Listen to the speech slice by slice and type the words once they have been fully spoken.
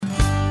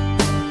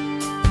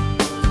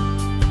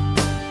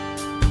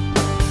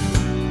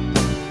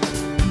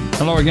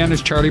Hello again,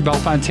 it's Charlie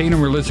Belfontaine,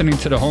 and we're listening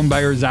to the Home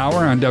Buyers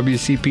Hour on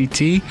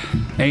WCPT,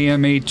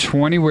 AM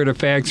 820, where the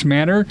facts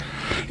matter.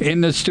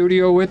 In the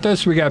studio with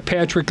us, we got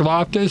Patrick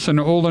Loftus and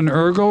Olin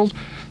Ergel.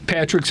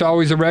 Patrick's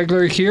always a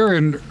regular here,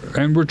 and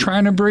we're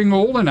trying to bring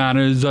Olin on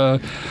as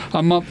a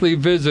monthly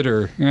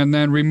visitor. And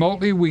then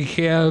remotely, we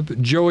have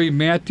Joey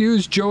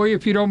Matthews. Joey,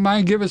 if you don't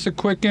mind, give us a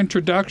quick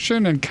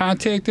introduction and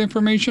contact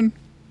information.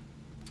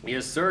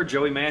 Yes, sir.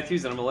 Joey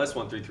Matthews, NMLS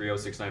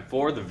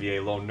 1330694, the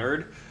VA Loan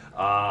Nerd.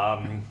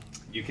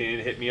 You can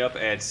hit me up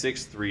at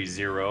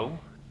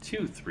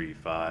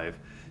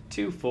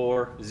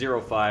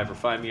 630-235-2405 or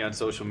find me on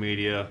social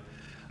media,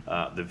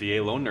 the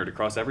VA Loan Nerd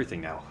across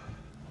everything now.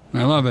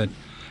 I love it.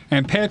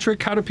 And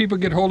Patrick, how do people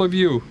get hold of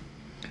you?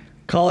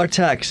 Call or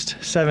text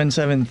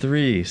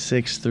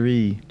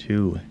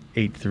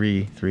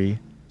 773-632-8330.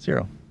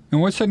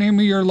 And what's the name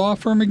of your law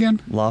firm again?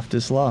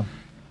 Loftus Law.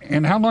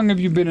 And how long have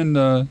you been in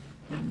the,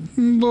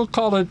 we'll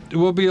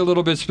be a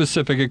little bit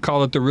specific and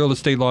call it the real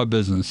estate law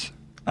business?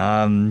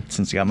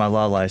 Since I got my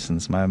law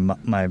license.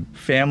 My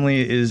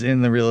family is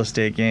in the real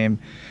estate game,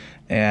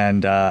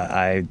 and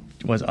I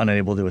was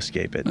unable to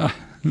escape it.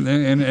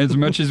 And as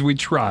much as we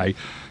try,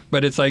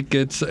 but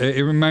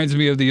it reminds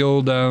me of the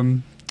old,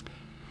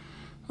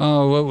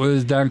 what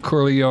was Don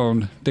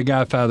Corleone, the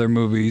Godfather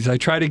movies. I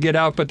try to get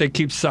out, but they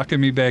keep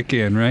sucking me back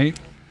in, right?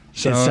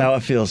 So, it's how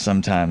it feels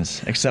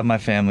sometimes, except my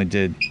family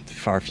did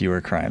far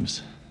fewer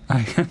crimes.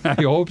 I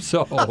hope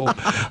so.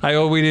 I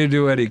hope we didn't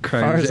do any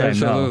crimes.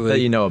 As I know, that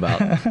you know about.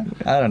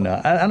 I don't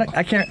know.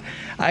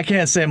 I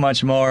can't say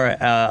much more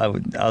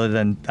other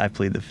than I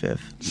plead the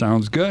fifth.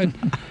 Sounds good.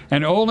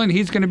 And Olin,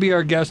 he's going to be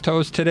our guest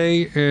host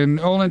today. And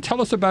Olin, tell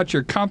us about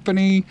your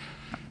company.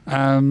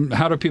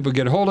 How do people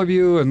get a hold of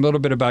you? And a little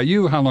bit about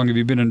you. How long have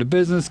you been in the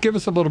business? Give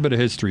us a little bit of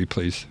history,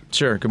 please.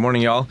 Sure. Good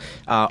morning, y'all.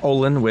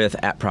 Olin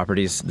with At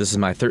Properties. This is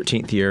my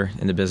 13th year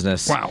in the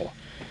business. Wow.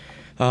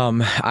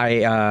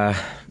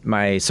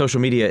 My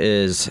social media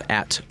is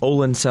at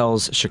Olin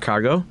Sells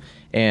Chicago,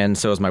 and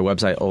so is my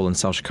website,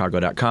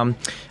 olinsellchicago.com.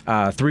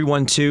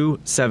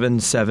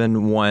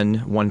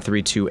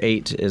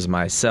 312-771-1328 is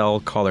my cell,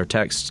 call or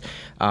text,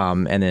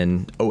 and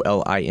then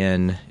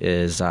OLIN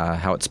is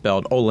how it's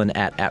spelled, Olin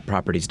at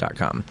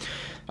atproperties.com.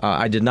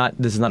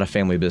 This is not a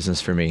family business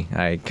for me.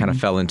 I kind of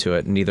fell into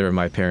it. Neither of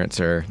my parents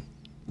I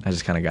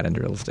just kind of got into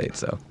real estate,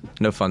 so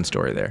no fun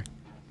story there.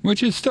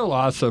 Which is still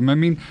awesome. I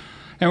mean,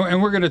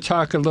 and we're going to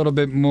talk a little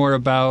bit more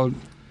about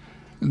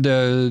I'm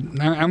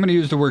going to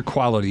use the word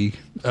quality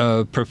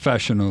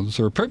professionals,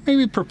 or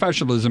maybe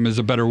professionalism is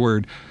a better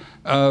word.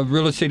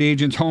 Real estate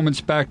agents, home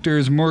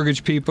inspectors,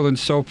 mortgage people, and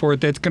so forth.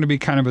 That's going to be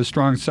kind of a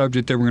strong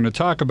subject that we're going to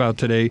talk about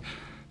today,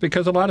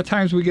 because a lot of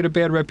times we get a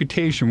bad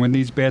reputation when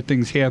these bad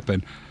things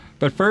happen.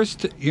 But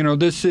first,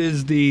 this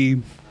is the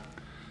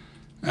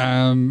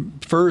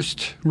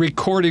first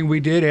recording we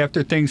did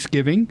after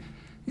Thanksgiving.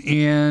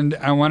 And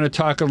I want to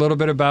talk a little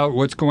bit about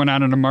what's going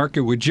on in the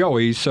market with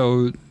Joey.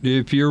 So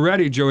if you're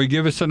ready, Joey,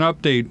 give us an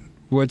update.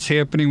 What's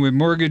happening with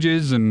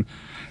mortgages, and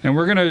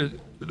we're gonna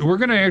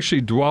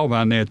actually dwell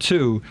on that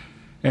too,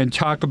 and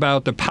talk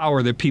about the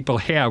power that people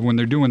have when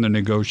they're doing the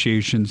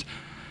negotiations,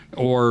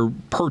 or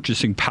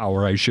purchasing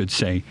power, I should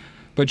say.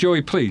 But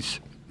Joey,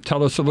 please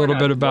tell us a little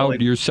bit about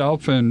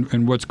yourself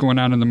and what's going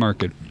on in the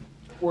market.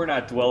 We're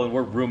not dwelling,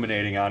 we're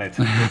ruminating on it.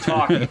 We're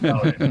talking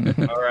about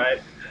it. All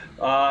right.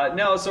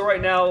 So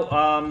right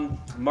now,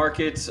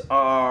 markets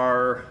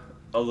are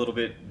a little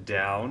bit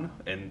down.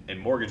 In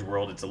mortgage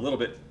world, it's a little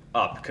bit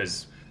up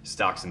because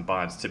stocks and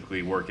bonds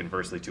typically work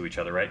inversely to each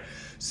other, right?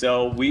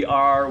 So we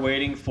are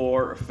waiting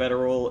for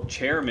Federal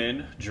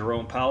Chairman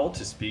Jerome Powell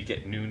to speak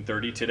at noon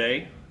 30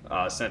 today,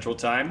 Central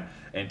Time,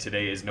 and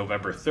today is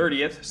November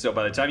 30th. So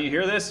by the time you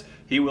hear this,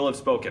 he will have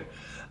spoken.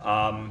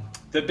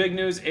 The big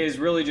news is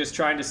really just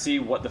trying to see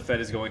what the Fed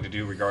is going to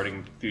do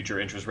regarding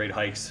future interest rate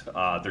hikes.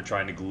 They're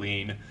trying to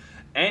glean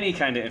any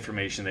kind of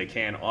information they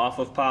can off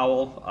of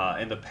Powell.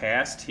 In the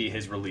past, he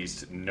has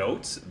released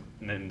notes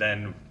and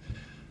then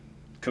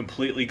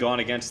completely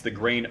gone against the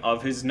grain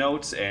of his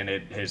notes, and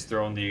it has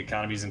thrown the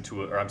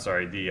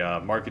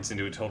markets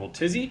into a total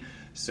tizzy.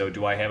 So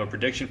do I have a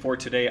prediction for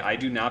today? I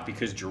do not,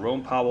 because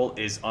Jerome Powell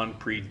is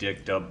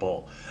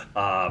unpredictable.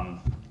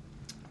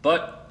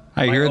 But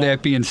I hear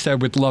that being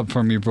said with love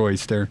from your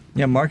voice there.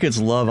 Yeah, markets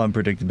love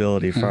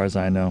unpredictability, as far as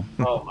I know.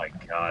 Oh my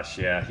gosh,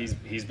 yeah,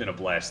 he's been a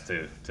blast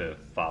to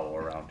follow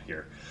around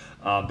here.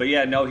 But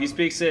yeah, no, he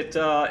speaks at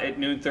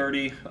noon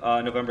 30,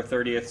 November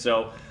 30th.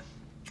 So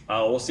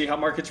we'll see how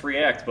markets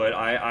react. But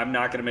I'm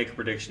not going to make a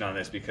prediction on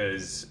this,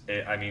 because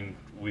I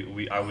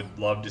would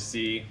love to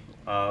see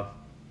a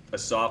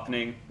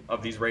softening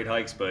of these rate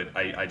hikes, but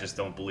I just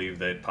don't believe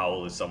that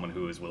Powell is someone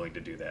who is willing to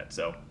do that.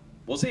 So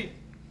we'll see.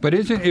 But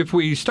if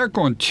we start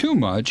going too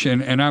much,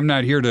 and I'm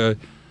not here to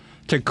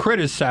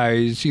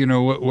criticize,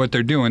 what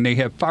they're doing. They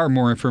have far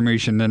more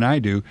information than I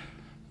do.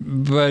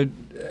 But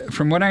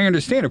from what I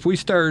understand, if we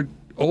start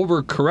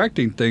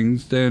overcorrecting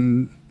things,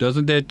 then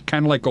doesn't that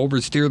kind of like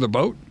oversteer the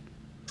boat?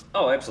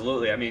 Oh,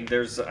 absolutely.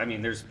 There's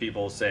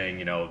people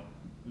saying,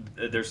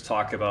 there's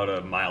talk about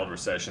a mild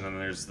recession, and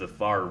there's the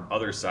far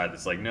other side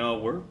that's like,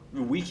 no,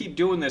 we keep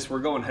doing this, we're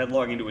going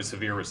headlong into a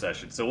severe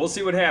recession. So we'll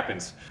see what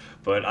happens.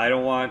 But I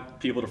don't want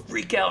people to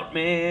freak out,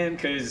 man,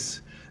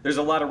 because there's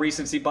a lot of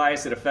recency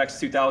bias that affects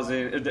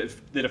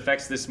that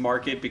affects this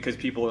market, because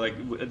people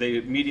they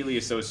immediately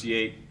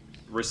associate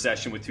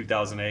recession with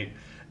 2008,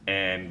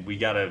 and we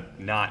gotta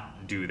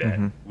not do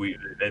that.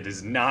 That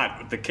is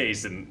not the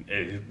case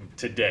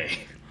today.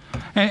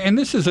 And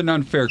this is an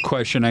unfair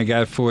question I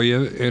got for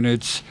you, and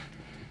it's,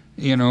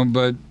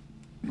 but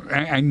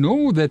I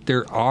know that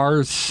there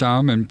are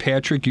some, and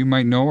Patrick, you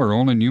might know, or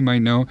Olin, you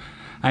might know,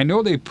 I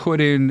know they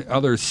put in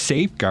other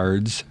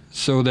safeguards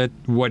so that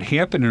what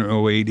happened in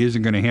 2008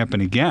 isn't going to happen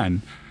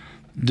again.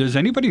 Does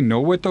anybody know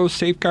what those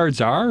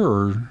safeguards are,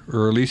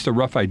 or at least a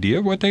rough idea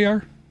of what they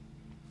are?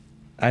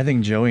 I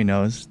think Joey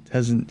knows.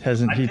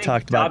 Hasn't he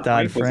talked about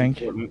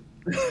Dodd-Frank?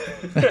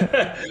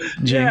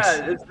 Jinx.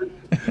 Yeah,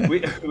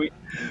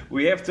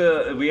 we have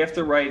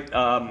to write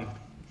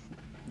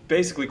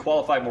basically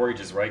qualified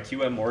mortgages, right?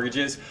 QM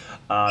mortgages.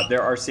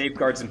 There are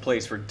safeguards in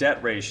place for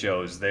debt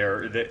ratios. I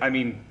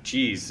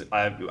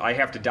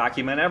have to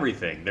document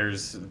everything.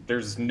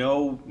 There's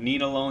no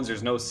NINA loans,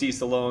 there's no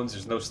CESA loans,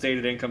 there's no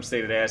stated income,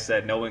 stated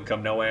asset, no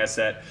income, no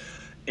asset.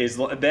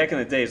 Back in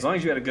the day, as long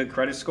as you had a good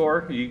credit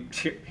score,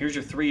 here's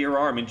your 3-year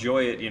ARM,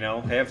 enjoy it,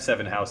 have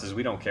 7 houses,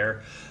 we don't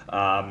care,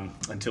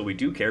 until we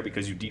do care,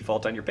 because you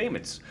default on your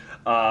payments.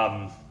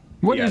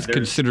 What is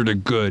considered a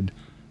good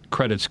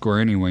credit score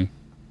anyway?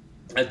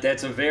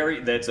 That's a very,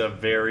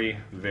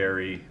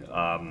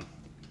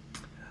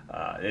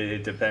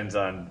 it depends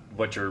on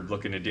what you're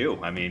looking to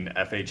do. I mean,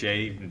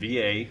 FHA and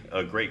VA,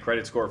 a great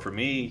credit score for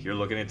me, you're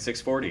looking at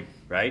 640,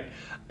 right?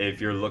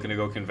 If you're looking to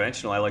go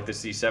conventional, I like to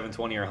see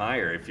 720 or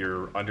higher. If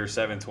you're under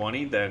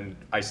 720, then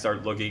I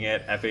start looking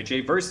at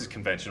FHA versus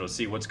conventional to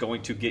see what's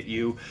going to get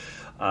you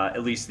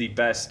at least the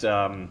best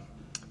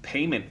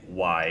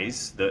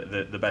payment-wise,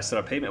 the best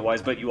setup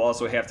payment-wise. But you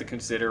also have to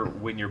consider,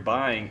 when you're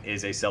buying,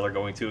 is a seller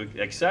going to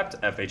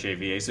accept FHA,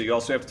 VA? So you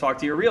also have to talk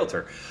to your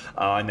realtor,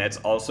 and that's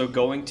also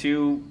going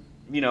to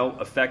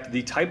affect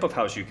the type of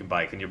house you can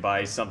buy. Can you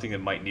buy something that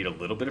might need a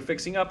little bit of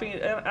fixing up?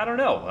 I don't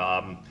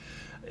know.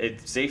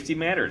 Safety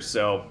matters.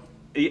 So,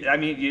 I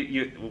mean,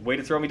 you way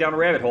to throw me down a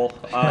rabbit hole.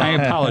 I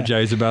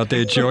apologize about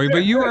that, Joey,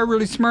 but you are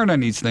really smart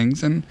on these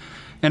things, and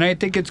I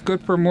think it's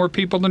good for more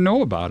people to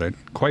know about it.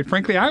 Quite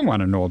frankly, I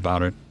want to know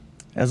about it.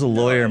 As a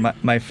lawyer,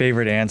 my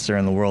favorite answer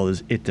in the world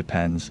is it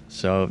depends.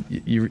 So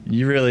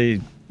you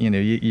really,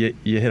 you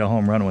hit a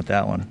home run with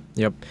that one.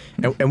 Yep.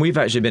 And we've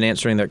actually been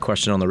answering that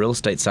question on the real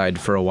estate side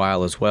for a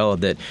while as well,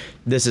 that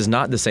this is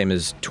not the same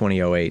as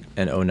 2008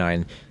 and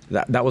 2009.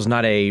 That was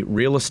not a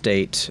real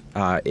estate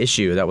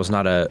issue. That was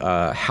not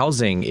a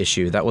housing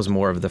issue. That was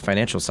more of the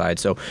financial side.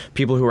 So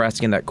people who are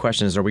asking that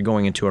question is, are we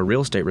going into a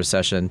real estate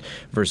recession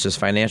versus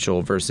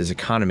financial versus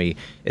economy?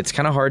 It's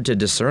kind of hard to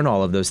discern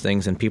all of those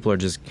things, and people are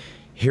just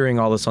hearing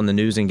all this on the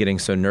news and getting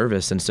so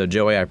nervous. And so,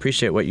 Joey, I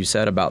appreciate what you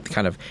said about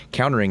kind of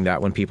countering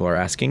that when people are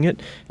asking it.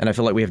 And I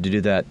feel like we have to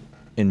do that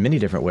in many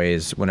different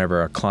ways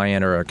whenever a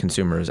client or a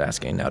consumer is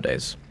asking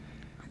nowadays.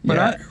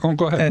 But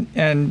go ahead.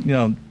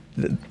 And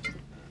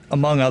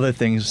among other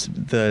things,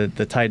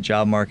 the tight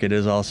job market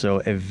is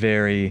also a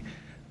very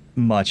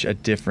much a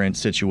different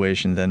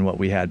situation than what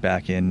we had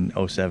back in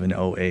 07,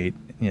 08,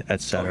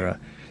 et cetera.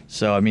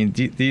 So, I mean,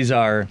 these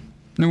are...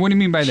 Now, what do you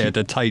mean by that,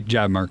 the tight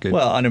job market?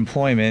 Well,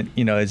 unemployment,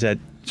 is at...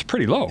 It's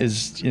pretty low.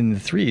 Is in the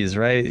 3s,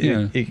 right?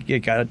 Yeah. It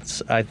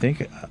got, I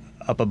think,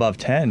 up above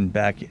 10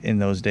 back in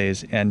those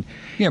days. And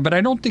yeah, but I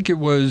don't think it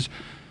was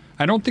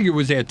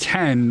at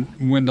 10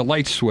 when the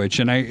light switch,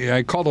 and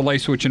I called the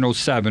light switch in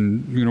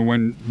 07,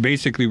 when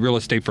basically real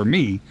estate for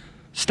me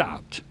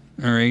stopped.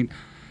 All right.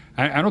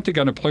 I don't think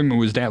unemployment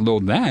was that low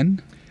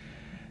then.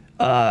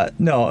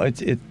 No,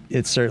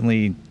 it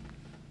certainly,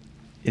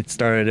 it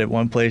started at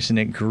one place and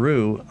it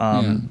grew.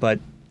 But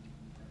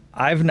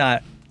I've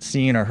not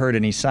seen or heard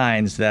any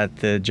signs that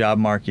the job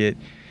market,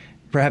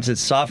 perhaps it's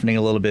softening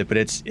a little bit, but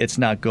it's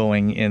not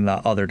going in the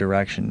other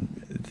direction.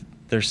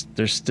 There's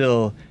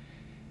still,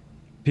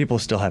 people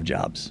still have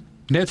jobs.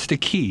 That's the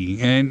key.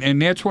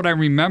 And that's what I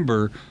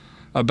remember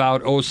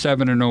about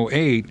 07 and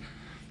 08.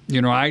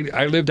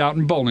 I lived out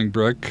in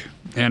Bolingbrook,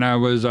 and I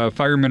was a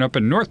fireman up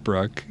in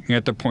Northbrook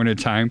at the point in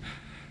time.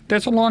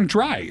 That's a long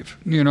drive,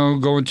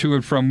 going to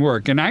and from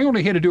work. And I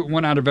only had to do it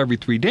 1 out of every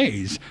 3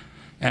 days.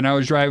 And I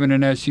was driving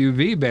an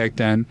SUV back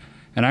then.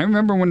 And I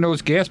remember when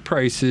those gas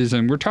prices,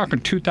 and we're talking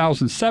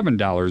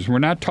 $2007, we're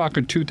not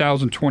talking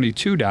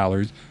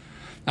 $2022.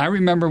 I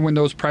remember when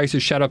those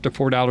prices shot up to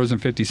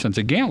 $4.50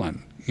 a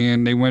gallon.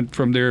 And they went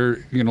from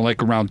there,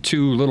 like around a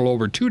little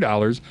over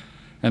 $2.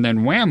 And then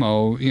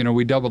whammo,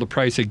 we doubled the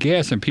price of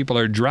gas, and people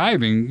are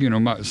driving.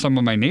 Some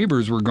of my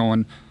neighbors were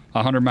going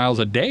 100 miles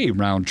a day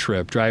round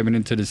trip, driving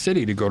into the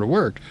city to go to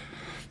work.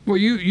 Well,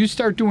 you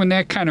start doing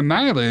that kind of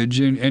mileage,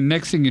 and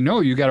next thing you know,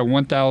 you got a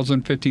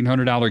 $1,000,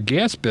 $1,500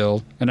 gas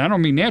bill. And I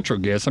don't mean natural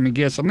gas, I mean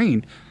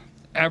gasoline,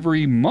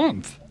 every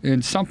month.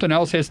 And something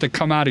else has to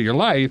come out of your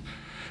life.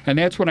 And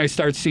that's when I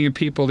start seeing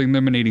people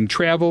eliminating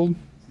travel,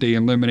 They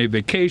eliminate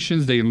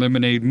vacations. They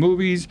eliminate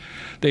movies.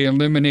 They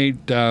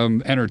eliminate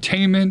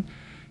entertainment.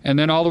 And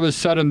then all of a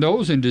sudden,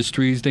 those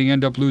industries, they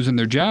end up losing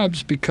their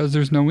jobs because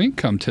there's no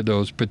income to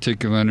those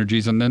particular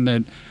energies. And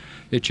then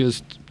it's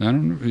just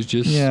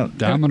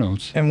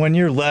dominoes. And when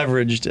you're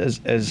leveraged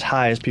as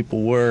high as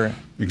people were,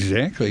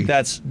 exactly,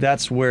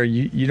 that's where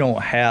you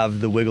don't have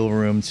the wiggle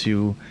room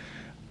to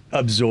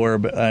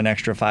absorb an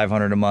extra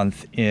 $500 a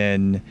month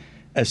in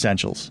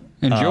essentials.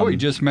 And Joey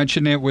just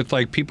mentioned that with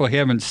like people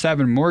having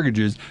 7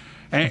 mortgages.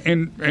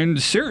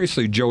 And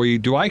seriously, Joey,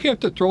 do I have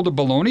to throw the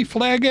baloney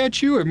flag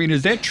at you? I mean,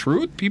 is that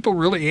true? People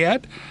really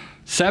had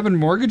 7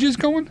 mortgages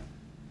going?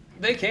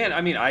 They can. I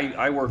mean,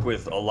 I work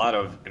with a lot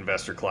of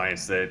investor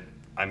clients that,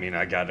 I mean,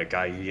 I got a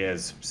guy, he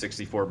has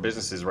 64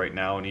 businesses right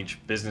now, and each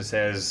business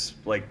has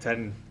like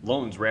 10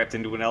 loans wrapped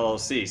into an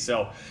LLC.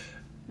 So,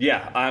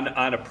 yeah,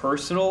 on a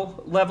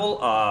personal level,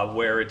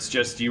 where it's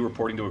just you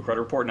reporting to a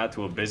credit report, not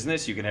to a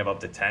business, you can have up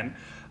to 10.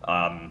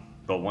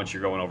 But once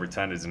you're going over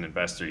 10 as an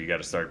investor, you got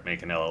to start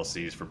making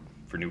LLCs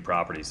for new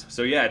properties.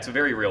 So, yeah, it's a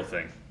very real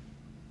thing.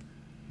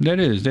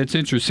 That's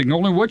interesting.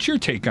 Nolan, what's your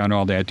take on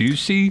all that? Do you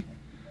see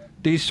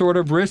these sort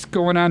of risks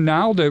going on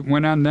now that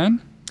went on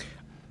then?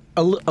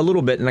 A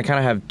little bit, and I kind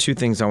of have 2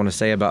 things I want to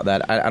say about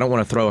that. I don't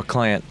want to throw a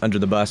client under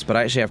the bus, but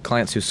I actually have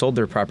clients who sold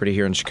their property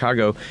here in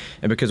Chicago,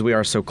 and because we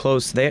are so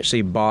close, they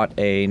actually bought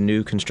a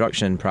new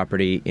construction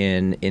property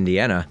in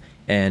Indiana,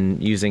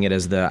 and using it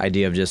as the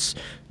idea of just,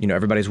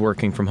 everybody's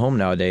working from home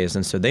nowadays,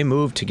 and so they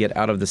moved to get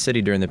out of the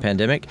city during the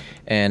pandemic,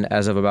 and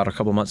as of about a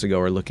couple months ago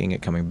are looking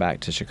at coming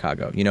back to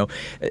Chicago.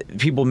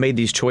 People made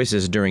these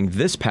choices during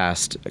this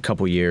past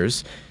couple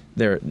years.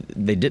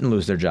 They didn't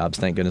lose their jobs,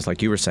 thank goodness,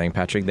 like you were saying,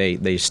 Patrick.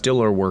 They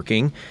still are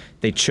working.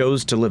 They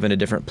chose to live in a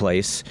different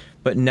place.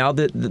 But now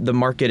that the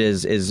market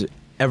is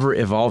ever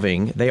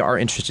evolving, they are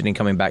interested in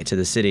coming back to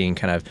the city and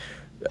kind of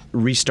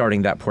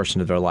restarting that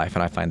portion of their life,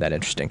 and I find that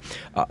interesting.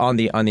 On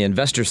the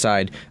investor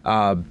side,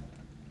 I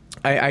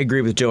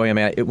agree with Joey. I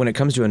mean, when it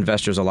comes to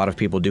investors, a lot of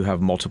people do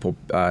have multiple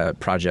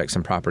projects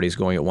and properties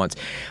going at once.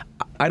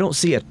 I don't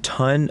see a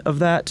ton of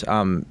that.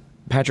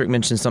 Patrick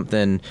mentioned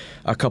something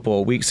a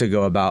couple of weeks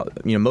ago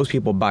about, most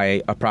people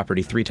buy a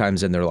property 3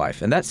 times in their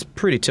life. And that's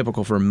pretty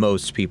typical for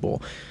most people.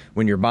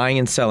 When you're buying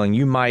and selling,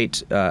 you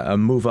might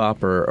move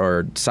up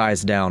or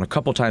size down a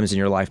couple times in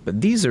your life. But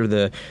these are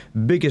the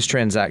biggest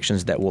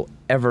transactions that will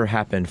ever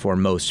happen for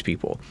most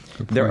people.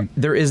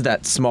 There is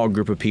that small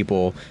group of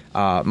people,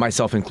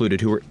 myself included,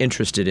 who are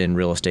interested in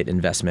real estate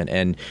investment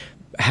and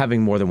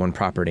having more than one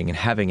property and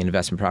having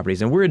investment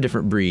properties. And we're a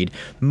different breed.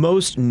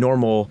 Most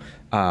normal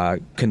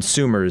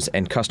consumers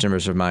and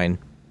customers of mine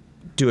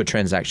do a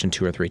transaction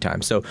 2 or 3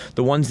 times. So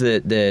the ones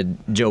that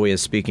Joey is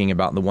speaking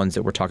about, the ones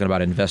that we're talking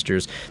about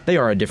investors, they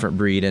are a different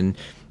breed, and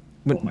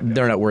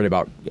they're not worried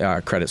about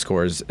credit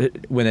scores.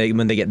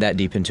 When they get that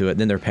deep into it,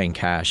 then they're paying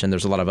cash, and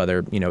there's a lot of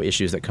other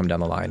issues that come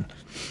down the line.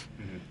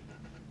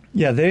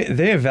 Yeah,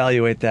 they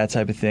evaluate that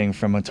type of thing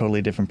from a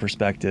totally different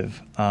perspective.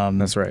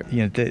 That's right.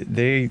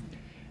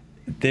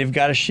 They've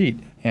got a sheet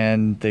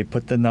and they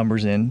put the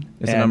numbers in.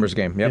 It's a numbers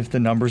game. Yep. If the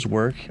numbers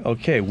work,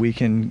 okay, we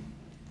can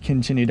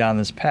continue down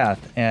this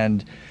path.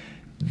 And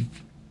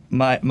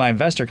my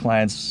investor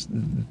clients,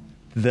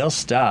 they'll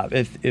stop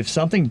if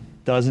something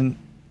doesn't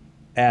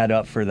add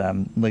up for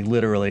them, like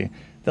literally,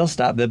 they'll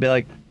stop. They'll be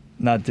like,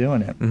 not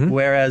doing it. Mm-hmm.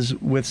 Whereas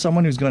with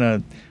someone who's going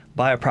to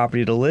buy a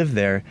property to live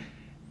there,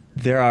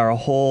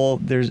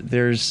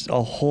 there's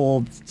a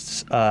whole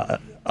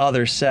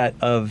other set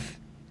of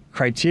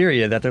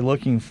criteria that they're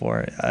looking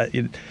for.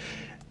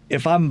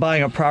 If I'm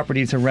buying a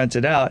property to rent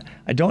it out,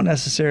 I don't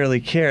necessarily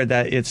care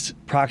that it's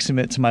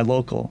proximate to my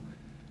local.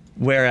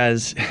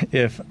 Whereas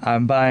if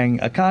I'm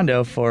buying a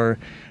condo for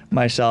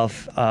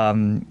myself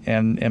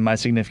and my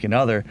significant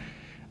other,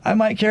 I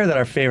might care that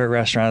our favorite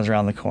restaurant is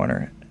around the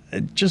corner.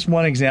 Just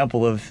one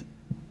example of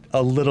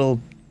a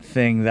little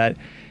thing that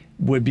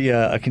would be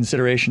a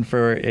consideration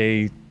for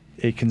a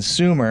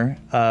consumer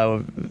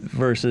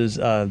versus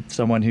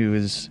someone who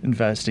is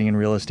investing in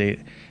real estate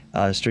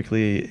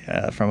strictly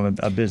from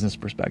a business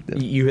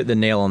perspective. You hit the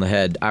nail on the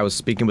head. I was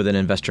speaking with an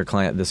investor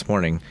client this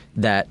morning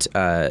that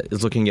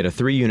is looking at a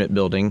 3-unit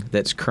building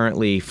that's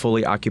currently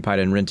fully occupied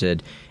and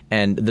rented,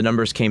 and the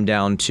numbers came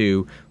down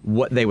to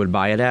what they would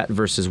buy it at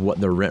versus what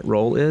the rent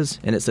roll is,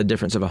 and it's a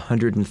difference of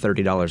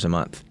 $130 a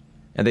month.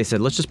 And they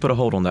said, let's just put a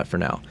hold on that for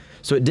now.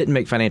 So it didn't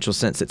make financial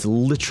sense. It's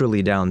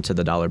literally down to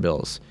the dollar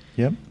bills.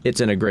 Yep.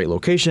 It's in a great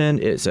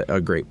location. It's a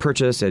great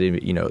purchase.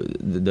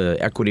 The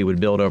equity would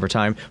build over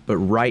time. But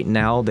right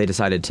now, they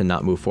decided to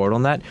not move forward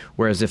on that.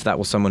 Whereas if that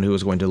was someone who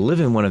was going to live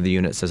in one of the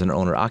units as an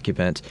owner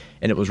occupant,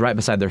 and it was right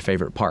beside their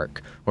favorite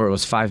park, or it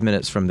was 5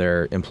 minutes from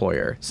their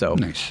employer. So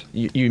nice.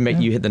 You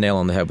hit the nail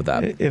on the head with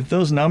that. If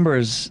those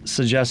numbers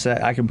suggest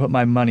that I can put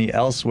my money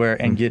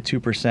elsewhere and get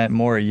 2%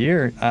 more a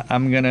year,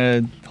 I'm going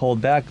to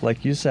hold back,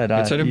 like you said,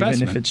 it's an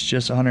investment. Even if it's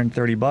just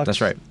 $130.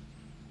 That's right.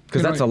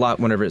 Because that's a lot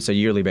whenever it's a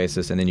yearly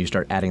basis, and then you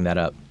start adding that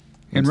up.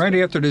 And right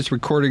after this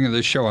recording of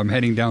this show, I'm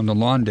heading down to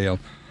Lawndale,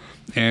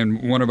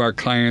 and one of our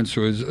clients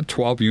was a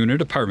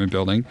 12-unit apartment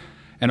building,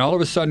 And all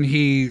of a sudden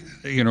he,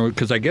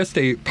 because I guess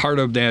part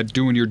of that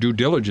doing your due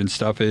diligence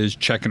stuff is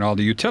checking all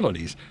the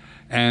utilities.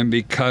 And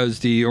because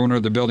the owner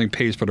of the building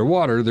pays for their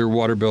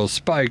water bill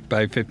spiked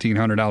by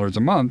 $1,500 a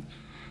month,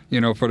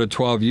 for the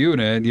 12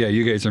 unit. Yeah,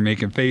 you guys are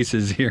making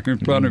faces here in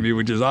front of me,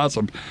 which is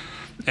awesome.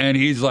 And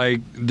he's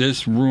like,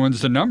 this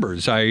ruins the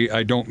numbers.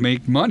 I don't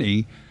make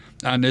money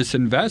on this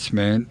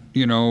investment,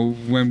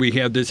 when we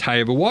have this high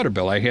of a water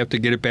bill. I have to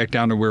get it back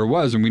down to where it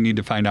was, and we need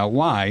to find out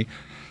why.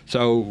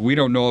 So we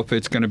don't know if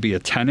it's going to be a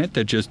tenant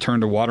that just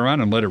turned the water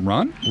on and let it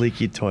run.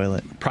 Leaky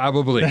toilet.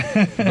 Probably.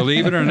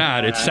 Believe it or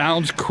not, it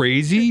sounds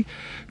crazy,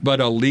 but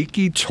a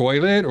leaky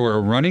toilet or a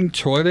running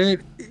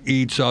toilet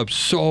eats up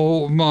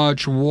so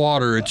much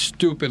water. It's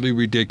stupidly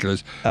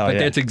ridiculous. But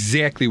that's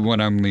exactly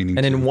what I'm leaning to.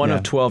 And in one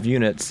of 12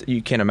 units,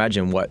 you can't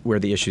imagine where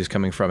the issue is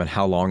coming from and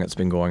how long it's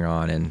been going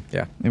on.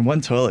 And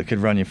one toilet could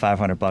run you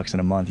 $500 in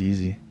a month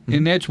easy.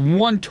 And that's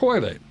one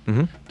toilet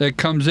that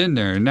comes in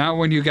there. Now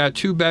when you got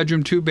 2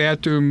 bedroom, 2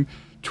 bathroom,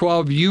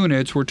 12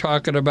 units, we're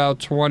talking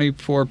about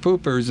 24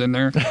 poopers in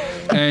there.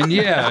 And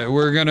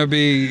we're going to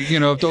be,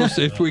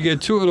 if we get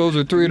 2 of those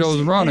or 3 of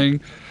those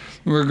running,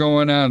 we're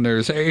going on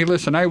there. Say, hey,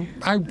 listen, I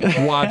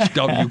watch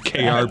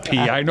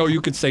WKRP. I know you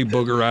could say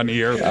booger on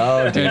here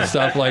and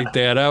stuff like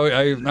that.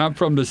 I'm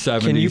from the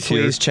 70s. Can you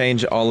please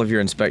change all of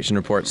your inspection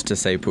reports to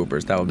say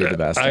poopers? That would be the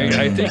best.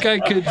 I think I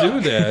could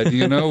do that.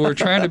 We're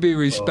trying to be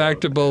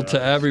respectable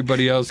to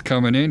everybody else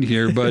coming in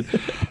here, but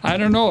I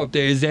don't know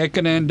is that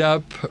going to end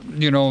up,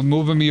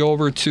 moving me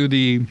over to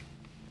the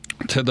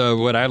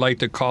what I like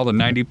to call the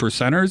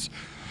 90%ers.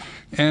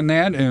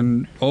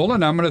 And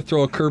Olin, I'm going to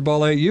throw a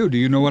curveball at you. Do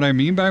you know what I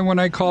mean by when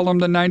I call them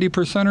the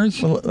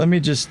 90%ers? Well, let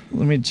me just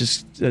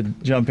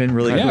jump in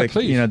really quick.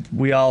 Please.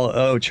 We all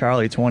owe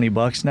Charlie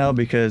 $20 now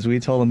because we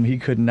told him he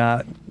could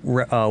not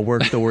work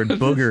the word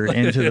booger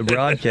into the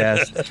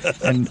broadcast,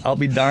 and I'll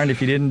be darned if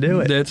he didn't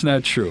do it. That's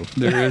not true.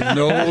 There is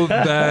no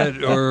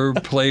bet or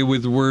play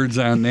with words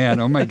on that.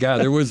 Oh my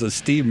God, there was a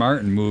Steve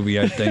Martin movie,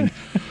 I think,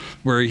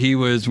 where he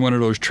was one of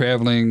those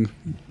traveling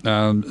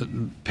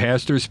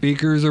pastor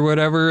speakers or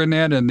whatever,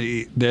 and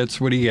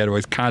that's what he had,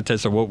 was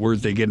contests of what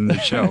words they get in the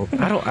show.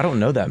 I don't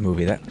know that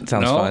movie. That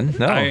sounds fun.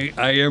 No, I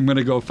am going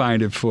to go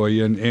find it for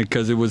you, and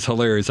because it was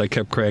hilarious. I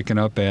kept cracking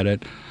up at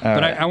it.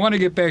 But I want to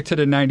get back to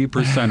the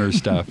 90%er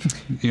stuff.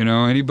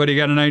 Anybody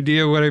got an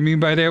idea what I mean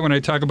by that when I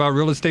talk about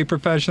real estate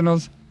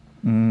professionals?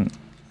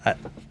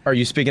 Are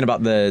you speaking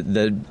about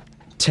the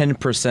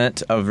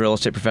 10% of real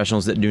estate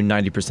professionals that do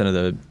 90% of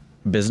the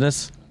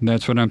business?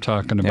 That's what I'm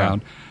talking about.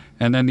 Yeah.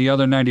 And then the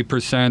other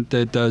 90%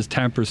 that does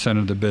 10%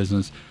 of the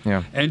business.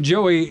 Yeah. And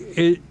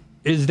Joey,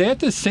 is that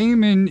the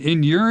same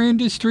in your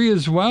industry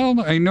as well?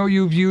 I know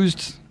you've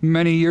used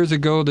many years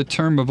ago the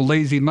term of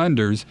lazy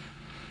lenders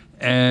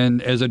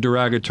and as a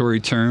derogatory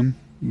term,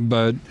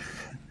 but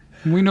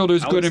we know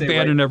there's good and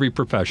bad in every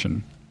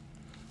profession.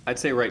 I'd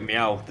say right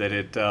meow that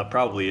it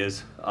probably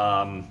is.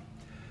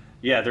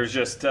 There's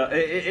just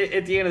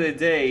at the end of the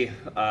day,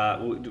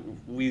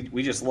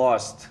 we just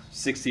lost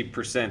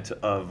 60%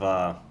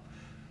 of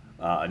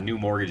new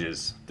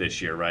mortgages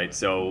this year, right?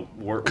 So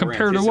we're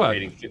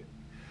anticipating to what?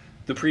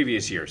 The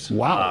previous years.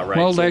 Wow. Right?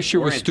 Well, last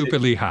year was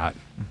stupidly hot,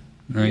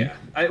 right?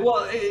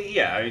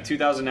 Yeah.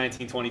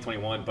 2019,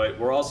 2021, but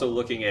we're also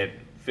looking at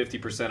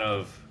 50%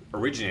 of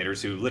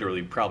originators who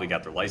literally probably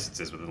got their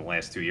licenses within the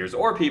last 2 years,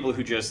 or people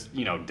who just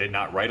did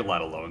not write a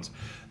lot of loans.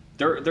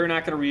 They're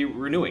not going to be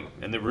renewing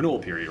in the renewal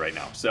period right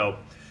now. So,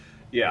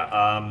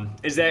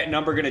 is that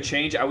number going to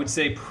change? I would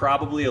say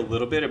probably a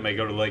little bit. It may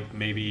go to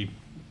maybe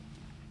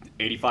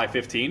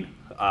 85-15.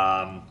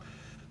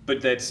 But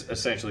that's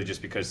essentially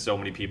just because so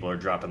many people are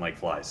dropping like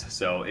flies.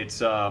 So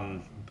it's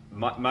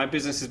my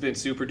business has been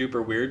super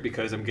duper weird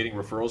because I'm getting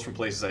referrals from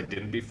places I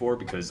didn't before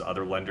because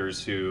other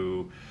lenders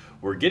who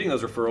were getting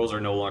those referrals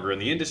are no longer in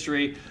the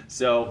industry.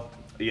 So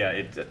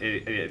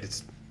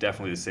it's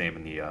definitely the same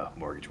in the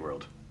mortgage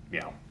world.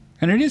 Yeah.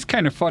 And it is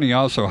kind of funny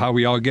also how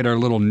we all get our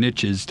little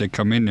niches that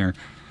come in there.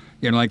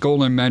 Like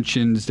Olin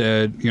mentions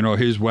that,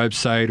 his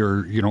website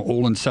or,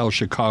 Olin Sells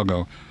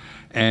Chicago.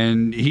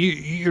 And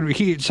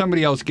he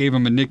somebody else gave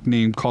him a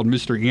nickname called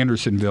Mr.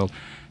 Andersonville.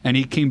 And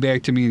he came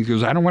back to me and he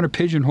goes, I don't want to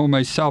pigeonhole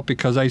myself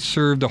because I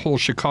serve the whole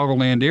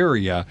Chicagoland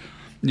area.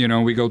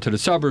 We go to the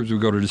suburbs, we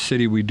go to the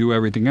city, we do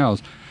everything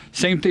else.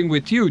 Same thing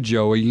with you,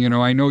 Joey.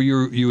 I know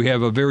you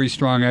have a very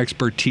strong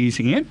expertise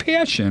and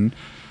passion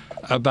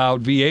about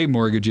VA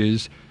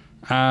mortgages.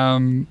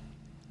 You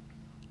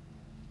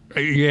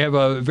have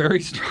a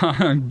very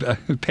strong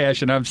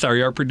passion. I'm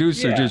sorry, our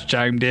producer just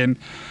chimed in,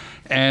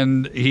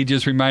 and he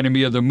just reminded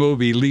me of the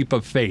movie Leap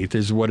of Faith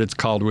is what it's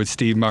called with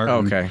Steve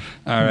Martin. Okay.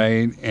 All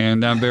right,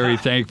 and I'm very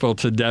thankful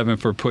to Devin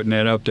for putting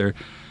that up there.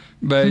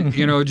 But,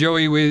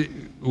 Joey,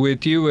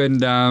 with you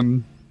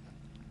and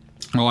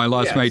Oh, I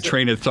lost Yeah, my so-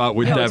 train of thought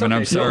with No, it's Devin. okay.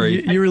 I'm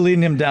sorry. You were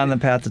leading him down the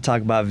path to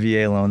talk about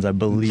VA loans, I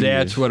believe.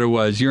 That's what it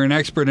was. You're an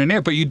expert in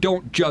that, but you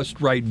don't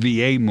just write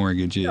VA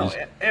mortgages. No,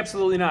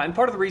 absolutely not. And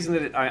part of the reason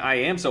that I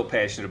am so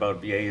passionate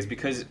about VA is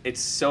because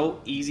it's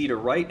so easy to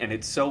write and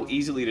it's so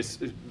easy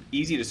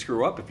to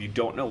screw up if you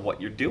don't know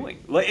what you're doing.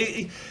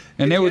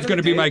 And that was going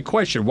to be my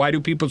question. Why do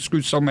people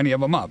screw so many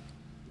of them up?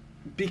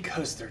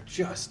 Because they're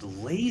just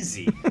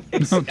lazy.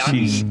 Oh,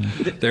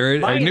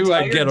 jeez. I knew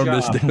I'd get on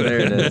this. There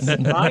it is.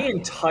 My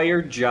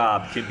entire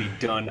job can be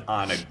done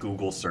on a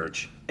Google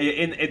search,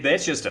 and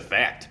that's just a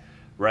fact,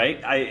 right?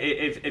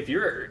 If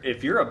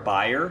you're a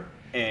buyer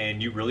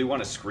and you really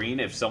want to screen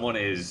if someone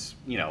is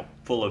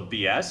full of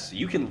BS,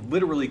 you can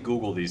literally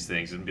Google these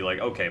things and be like,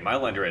 okay, my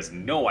lender has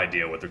no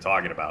idea what they're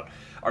talking about.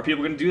 Are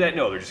people going to do that?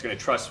 No, they're just going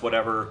to trust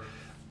whatever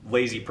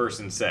lazy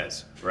person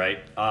says, right?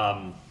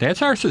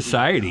 That's our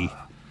society.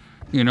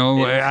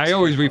 I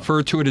always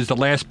refer to it as the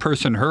last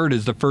person heard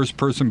is the first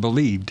person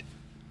believed.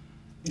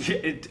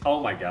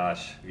 Oh my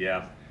gosh,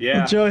 yeah.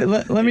 Well, Joey,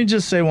 let me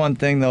just say one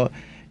thing though.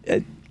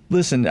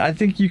 Listen, I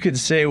think you could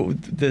say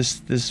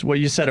this what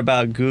you said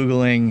about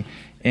Googling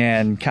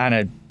and kind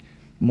of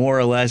more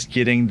or less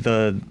getting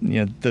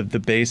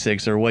the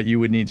basics or what you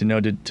would need to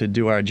know to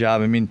do our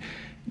job. I mean,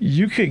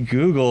 you could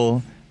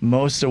Google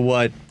most of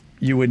what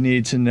you would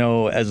need to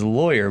know as a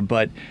lawyer,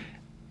 but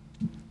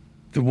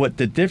what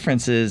the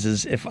difference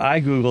is if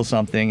I Google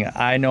something,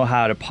 I know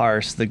how to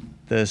parse the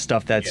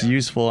stuff that's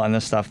useful and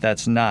the stuff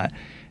that's not.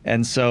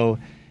 And so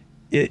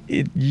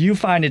you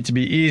find it to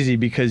be easy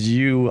because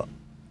you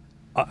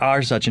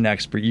are such an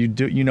expert.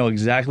 You know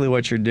exactly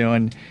what you're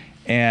doing.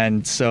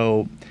 And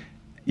so,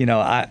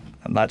 I'm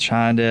not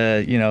trying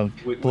to,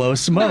 blow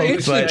smoke,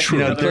 It's but the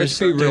truth. Let's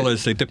be there-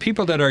 realistic. The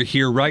people that are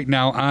here right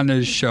now on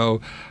this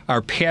show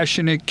are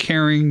passionate,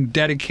 caring,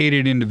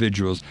 dedicated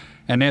individuals.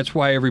 And that's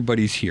why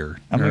everybody's here.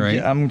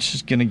 I'm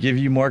just going to give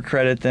you more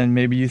credit than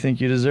maybe you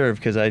think you deserve,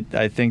 because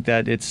I think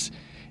that it's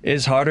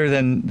harder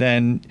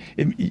than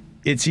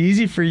it's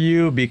easy for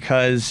you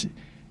because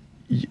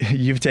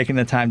you've taken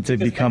the time to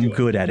become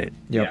good at it.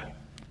 Yeah.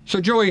 So,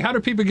 Joey, how do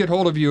people get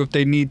hold of you if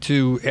they need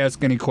to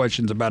ask any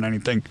questions about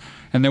anything?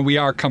 And then we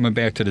are coming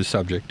back to the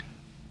subject.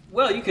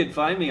 Well, you can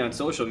find me on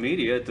social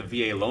media at the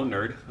VA Loan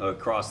Nerd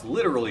across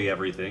literally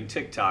everything: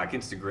 TikTok,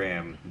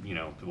 Instagram,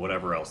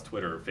 whatever else,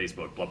 Twitter,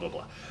 Facebook, blah, blah,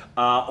 blah.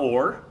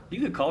 Or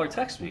you could call or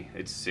text me.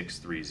 It's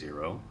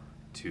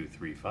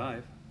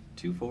 630-235-2405.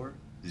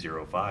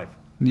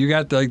 You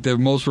got the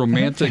most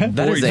romantic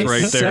That voice is a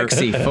right there.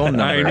 sexy phone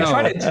number. I know.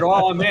 I try to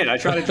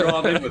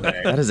draw them in. with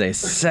that. That is a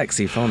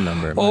sexy phone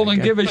number. Olin,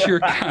 Mike. give us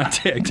your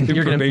contact You're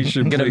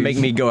information, gonna please. make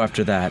me go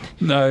after that.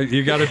 No,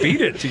 you got to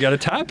beat it. You got to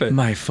top it.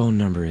 My phone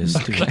number is.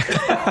 All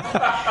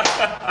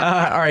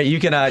right, you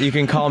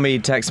can call me,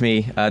 text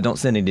me. Don't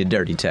send any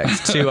dirty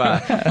texts to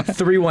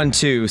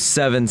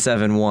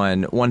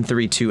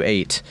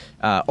 312-771-1328.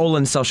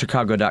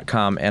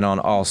 OlinSellChicago.com and on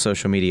all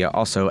social media,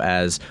 also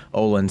as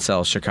Olin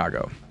Sells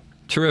Chicago.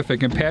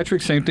 Terrific. And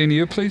Patrick, same thing to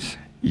you, please.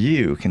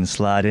 You can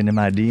slide into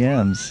my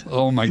DMs.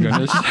 Oh, my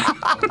goodness.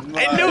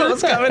 I knew it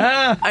was coming.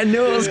 I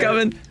knew it was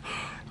coming.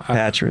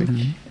 Patrick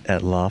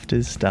at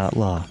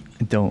loftus.law.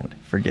 And don't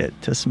forget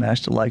to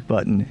smash the like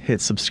button,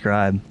 hit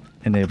subscribe,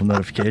 enable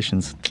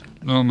notifications.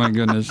 Oh, my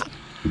goodness.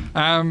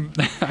 I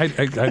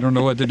don't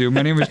know what to do.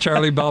 My name is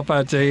Charlie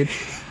Belfontaine.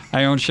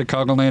 I own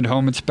Chicagoland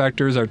Home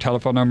Inspectors. Our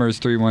telephone number is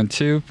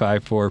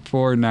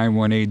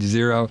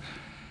 312-544-9180.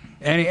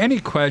 Any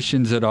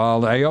questions at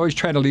all? I always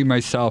try to leave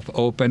myself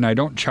open. I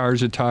don't charge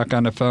to talk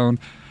on the phone.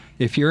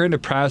 If you're in the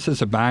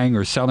process of buying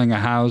or selling a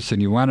house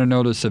and you want to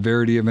know the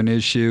severity of an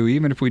issue,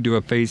 even if we do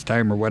a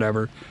FaceTime or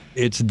whatever,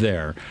 it's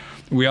there.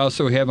 We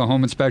also have a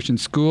home inspection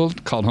school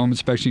called Home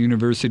Inspection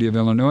University of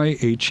Illinois,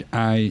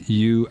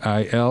 HIUIL.com.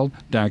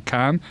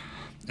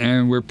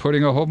 And we're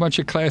putting a whole bunch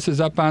of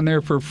classes up on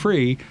there for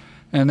free.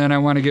 And then I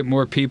want to get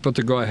more people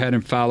to go ahead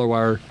and follow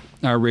our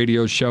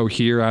radio show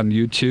here on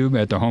YouTube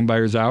at the Home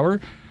Buyers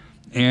Hour.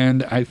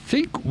 And I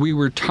think we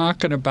were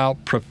talking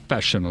about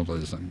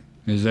professionalism.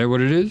 Is that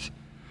what it is?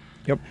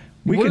 Yep.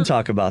 We can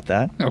talk about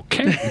that.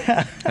 Okay.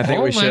 I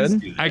think we Olin,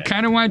 should. I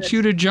kind of want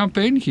you to jump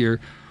in here.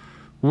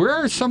 Where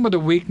are some of the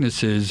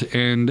weaknesses?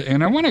 And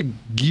I want to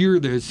gear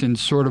this in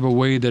sort of a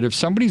way that if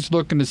somebody's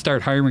looking to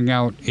start hiring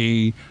out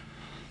a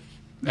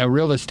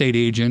real estate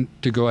agent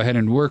to go ahead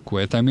and work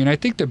with, I mean, I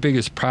think the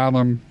biggest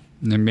problem,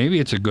 and maybe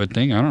it's a good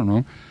thing, I don't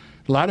know,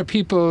 a lot of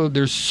people,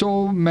 there's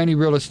so many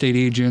real estate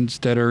agents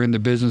that are in the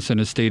business in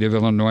the state of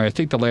Illinois. I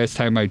think the last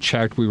time I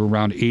checked, we were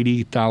around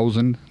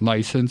 80,000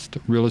 licensed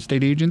real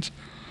estate agents.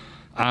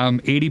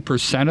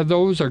 80% of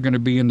those are going to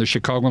be in the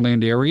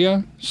Chicagoland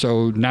area,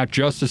 so not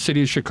just the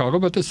city of Chicago,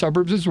 but the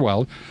suburbs as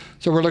well.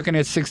 So we're looking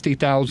at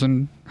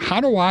 60,000. How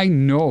do I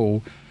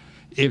know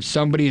if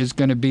somebody is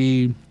going to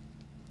be,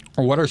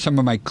 or what are some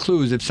of my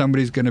clues if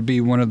somebody's going to be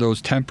one of those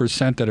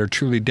 10% that are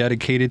truly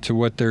dedicated to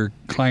what their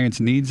clients'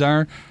 needs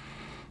are?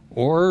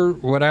 Or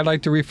what I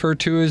like to refer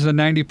to as the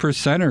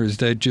 90%ers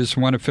that just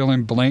want to fill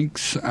in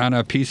blanks on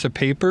a piece of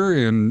paper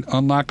and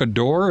unlock a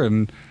door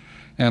and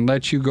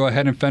let you go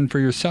ahead and fend for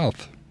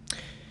yourself.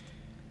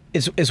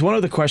 It's one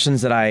of the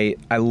questions that I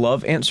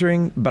love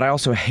answering, but I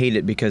also hate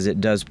it because it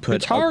does put...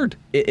 It's hard.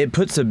 It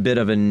puts a bit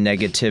of a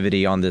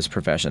negativity on this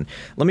profession.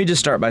 Let me just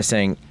start by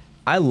saying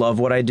I love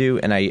what I do,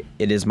 and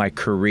it is my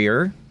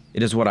career.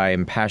 It is what I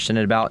am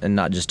passionate about and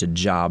not just a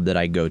job that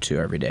I go to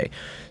every day.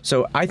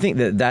 So I think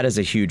that is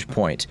a huge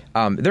point.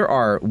 There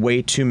are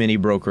way too many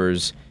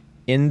brokers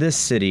in this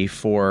city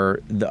for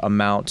the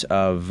amount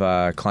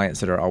of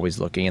clients that are always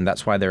looking, and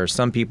that's why there are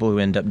some people who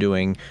end up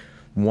doing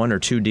 1 or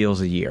 2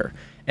 deals a year.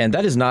 And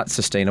that is not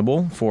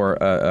sustainable for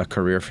a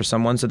career for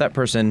someone. So that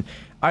person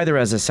either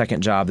has a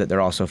second job that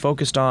they're also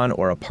focused on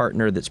or a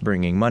partner that's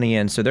bringing money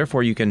in. So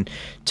therefore you can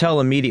tell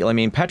immediately, I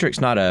mean,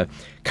 Patrick's not a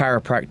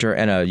chiropractor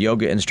and a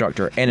yoga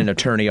instructor and an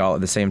attorney all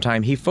at the same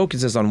time. He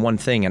focuses on one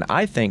thing. And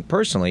I think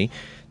personally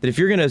that if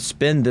you're going to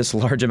spend this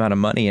large amount of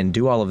money and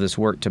do all of this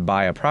work to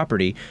buy a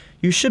property,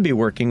 you should be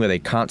working with a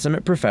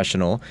consummate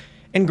professional.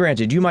 And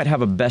granted, you might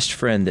have a best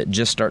friend that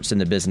just starts in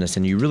the business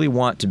and you really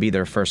want to be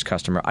their first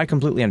customer. I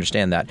completely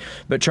understand that.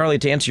 But Charlie,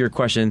 to answer your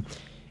question,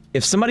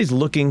 if somebody's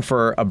looking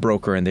for a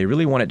broker and they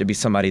really want it to be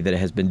somebody that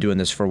has been doing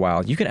this for a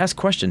while, you can ask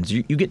questions.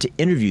 You get to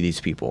interview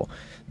these people.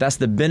 That's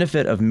the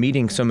benefit of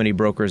meeting so many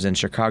brokers in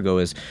Chicago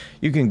is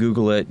you can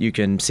Google it. You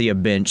can see a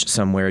bench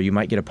somewhere. You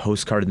might get a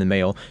postcard in the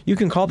mail. You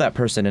can call that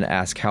person and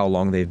ask how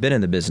long they've been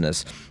in the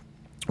business,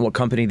 what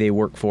company they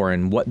work for,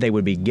 and what they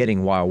would be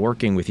getting while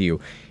working with you.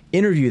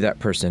 Interview that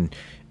person.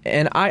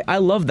 And I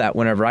love that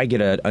whenever I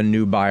get a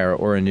new buyer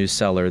or a new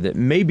seller that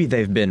maybe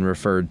they've been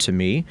referred to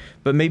me,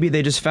 but maybe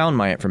they just found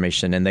my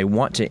information and they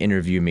want to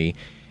interview me.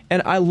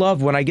 And I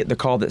love when I get the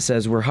call that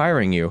says, we're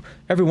hiring you.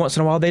 Every once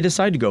in a while, they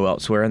decide to go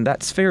elsewhere. And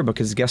that's fair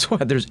because guess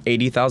what? There's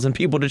 80,000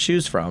 people to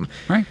choose from.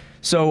 Right.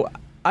 So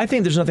I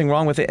think there's nothing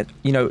wrong with it.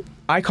 You know,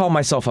 I call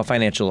myself a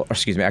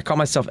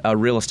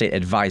real estate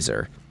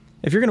advisor.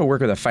 If you're going to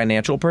work with a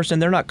financial person,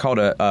 they're not called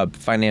a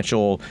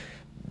financial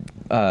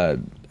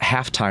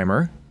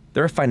half-timer.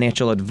 They're a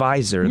financial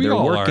advisor. We They're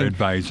all working. are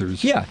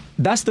advisors. Yeah,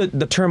 that's the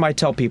term I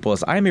tell people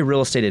is I'm a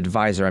real estate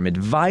advisor. I'm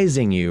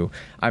advising you.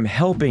 I'm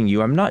helping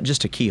you. I'm not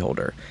just a key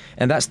holder.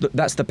 And that's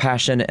the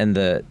passion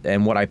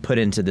and what I put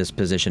into this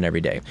position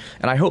every day.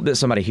 And I hope that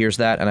somebody hears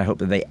that, and I hope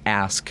that they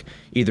ask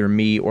either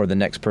me or the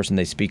next person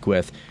they speak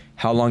with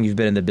how long you've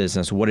been in the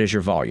business, what is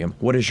your volume,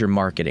 what is your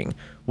marketing,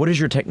 what is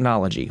your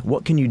technology,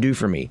 what can you do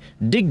for me?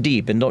 Dig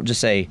deep and don't just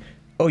say,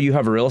 oh, you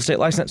have a real estate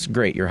license?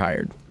 Great, you're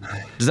hired.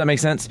 Does that make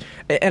sense?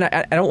 And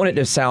I don't want it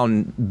to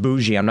sound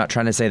bougie. I'm not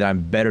trying to say that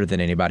I'm better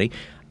than anybody.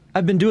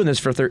 I've been doing this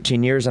for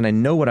 13 years and I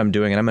know what I'm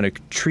doing, and I'm going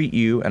to treat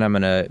you and I'm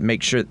going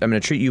to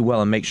treat you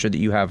well and make sure that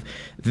you have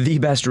the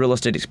best real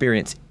estate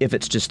experience if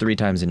it's just 3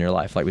 times in your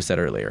life, like we said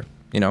earlier,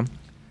 you know?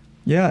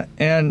 Yeah,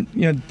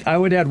 and I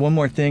would add one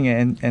more thing,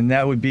 and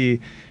that would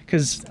be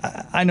because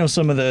I know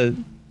some of the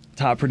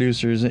top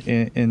producers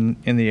in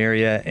the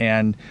area,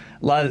 and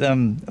a lot of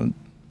them,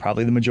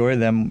 probably the majority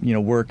of them,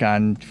 work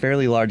on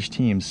fairly large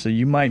teams. So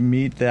you might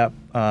meet that,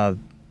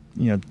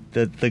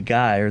 the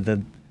guy or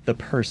the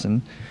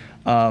person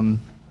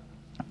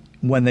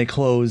when they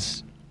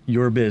close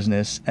your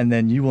business, and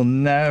then you will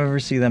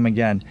never see them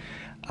again.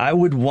 I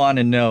would want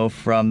to know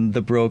from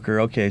the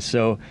broker, okay,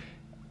 so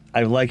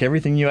I like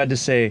everything you had to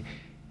say.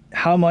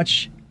 How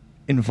much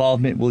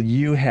involvement will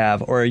you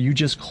have, or are you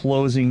just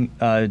closing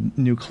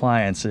new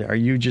clients? Are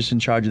you just in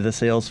charge of the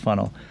sales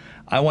funnel?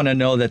 I want to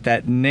know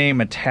that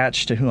name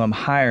attached to who I'm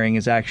hiring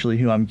is actually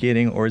who I'm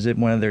getting, or is it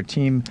one of their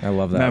team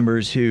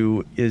members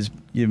who is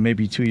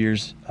maybe 2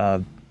 years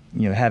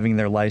having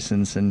their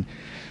license, and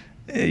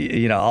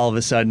all of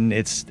a sudden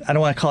I don't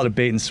want to call it a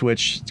bait and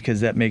switch because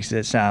that makes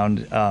it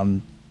sound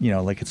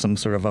like it's some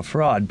sort of a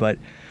fraud, but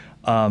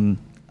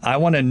I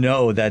want to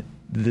know that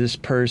this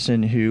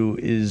person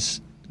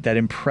that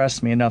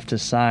impressed me enough to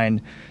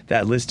sign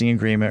that listing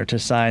agreement or to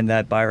sign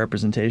that buyer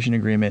representation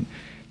agreement,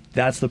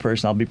 that's the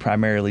person I'll be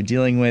primarily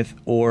dealing with,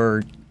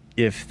 or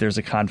if there's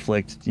a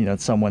conflict,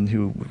 someone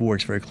who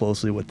works very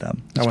closely with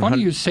them. It's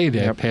funny you say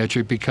that, yep.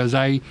 Patrick, because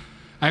I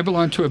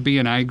belong to a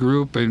B&I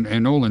group,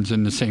 and Olin's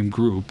in the same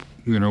group,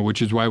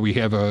 which is why we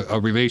have a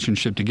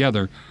relationship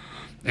together.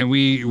 And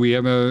we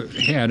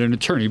had an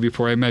attorney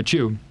before I met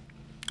you.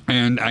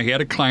 And I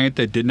had a client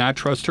that did not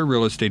trust her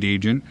real estate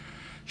agent.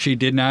 She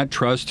did not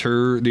trust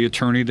the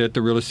attorney that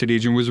the real estate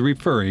agent was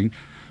referring.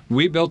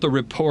 We built a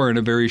rapport in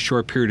a very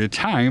short period of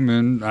time,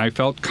 and I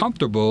felt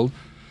comfortable,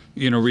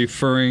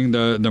 referring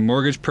the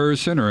mortgage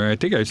person, or I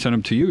think I sent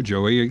them to you,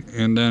 Joey,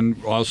 and then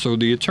also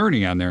the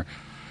attorney on there.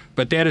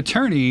 But that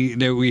attorney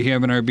that we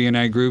have in our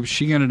B&I group,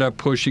 she ended up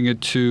pushing it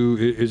to,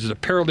 is a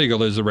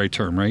paralegal is the right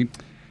term, right?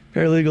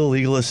 Paralegal,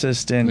 legal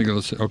assistant.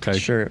 Okay.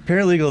 Sure.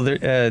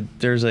 Paralegal,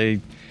 there's a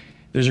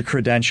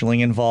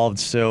credentialing involved,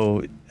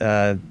 so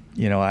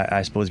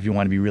I suppose if you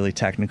want to be really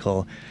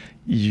technical,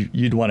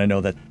 you'd want to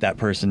know that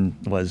person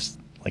was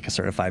like a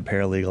certified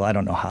paralegal. I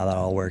don't know how that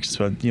all works,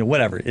 so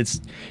whatever.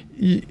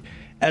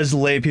 As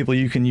lay people,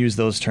 you can use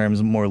those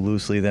terms more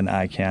loosely than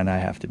I can. I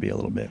have to be a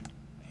little bit.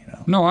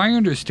 No, I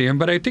understand,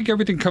 but I think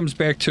everything comes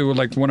back to,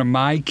 like, one of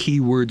my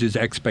key words is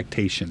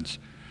expectations.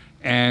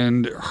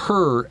 and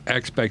her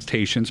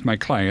expectations, my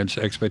client's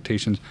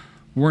expectations,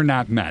 were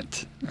not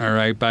met, all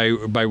right,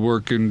 by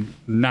working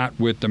not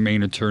with the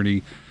main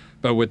attorney,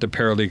 but with the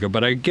paralegal.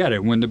 But I get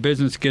it. When the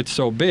business gets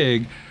so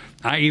big,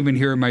 I even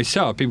hear it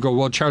myself. People go,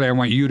 well, Charlie, I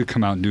want you to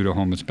come out and do the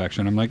home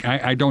inspection. I'm like,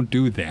 I don't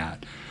do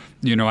that.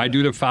 You know, I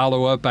do the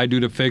follow-up, I do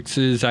the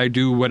fixes, I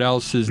do what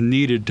else is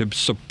needed to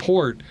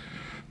support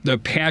the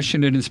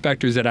passionate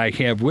inspectors that I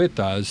have with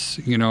us,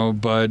 you know,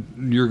 but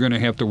you're going to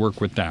have to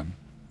work with them,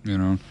 you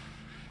know.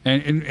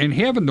 And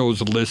having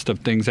those list of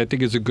things, I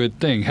think, is a good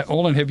thing.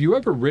 Olin, have you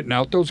ever written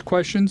out those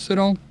questions at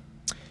all?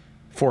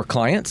 For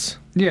clients?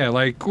 Yeah,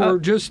 like, or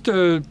just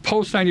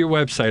post on your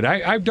website.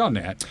 I've done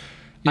that.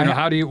 You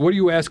know, what do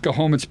you ask a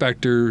home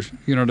inspector,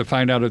 you know, to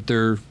find out if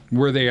they're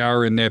where they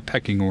are in that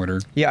pecking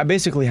order? Yeah, I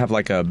basically have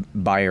like a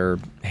buyer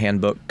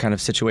handbook kind of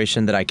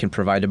situation that I can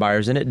provide to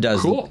buyers, and it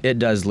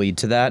does lead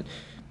to that.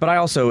 But I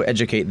also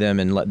educate them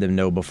and let them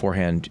know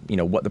beforehand, you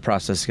know, what the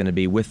process is going to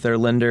be with their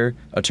lender,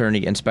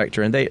 attorney,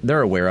 inspector, and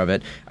they're aware of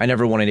it. I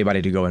never want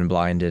anybody to go in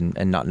blind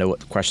and not know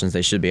what questions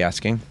they should be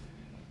asking.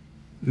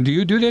 Do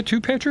you do that too,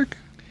 Patrick?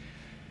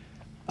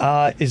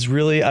 It's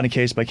really on a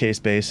case-by-case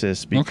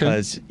basis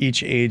because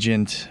each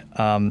agent,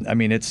 there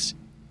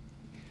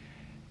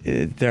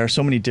are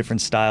so many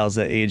different styles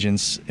that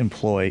agents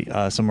employ.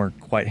 Some are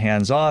quite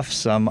hands-off.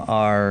 Some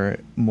are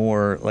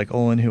more like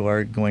Olin, who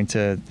are going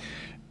to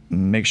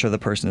make sure the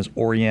person is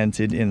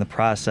oriented in the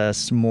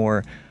process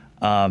more.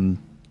 And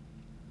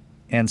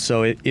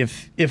so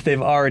if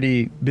they've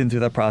already been through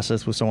that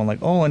process with someone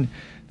like Olin,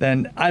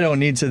 then I don't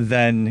need to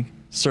then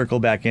circle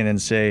back in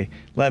and say,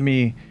 let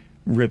me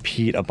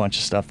repeat a bunch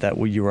of stuff that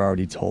you were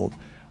already told.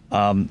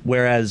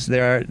 Whereas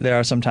there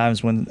are some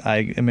times when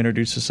I am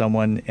introduced to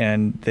someone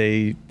and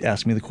they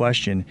ask me the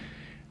question,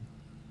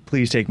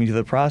 please take me through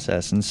the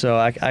process. And so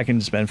I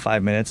can spend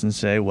 5 minutes and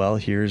say, well,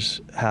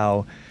 here's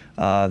how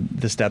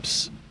the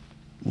steps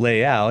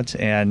lay out,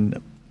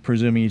 and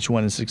presuming each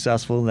one is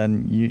successful,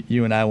 then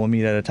you and I will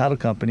meet at a title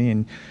company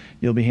and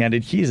you'll be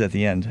handed keys at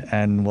the end,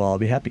 and we'll all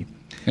be happy.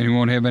 And you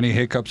won't have any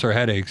hiccups or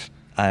headaches.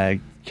 I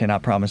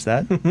cannot promise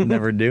that.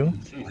 Never do.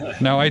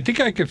 Now, I think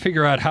I could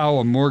figure out how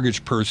a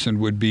mortgage person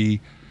would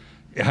be,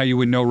 how you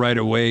would know right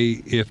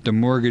away if the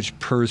mortgage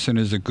person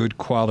is a good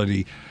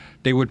quality.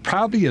 They would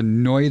probably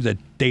annoy the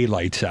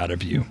daylights out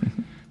of you.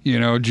 You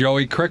know,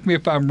 Joey, correct me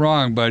if I'm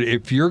wrong, but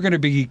if you're going to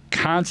be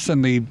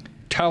constantly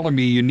telling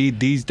me you need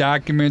these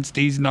documents,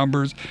 these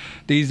numbers,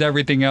 these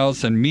everything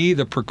else, and me,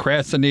 the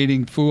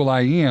procrastinating fool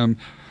I am,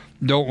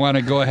 don't want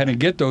to go ahead and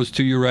get those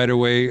to you right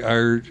away,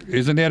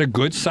 isn't that a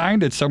good sign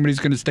that somebody's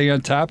going to stay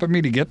on top of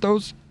me to get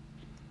those?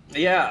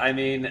 Yeah, I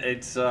mean,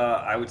 it's,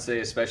 I would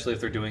say, especially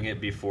if they're doing it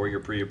before you're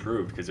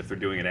pre-approved, because if they're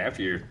doing it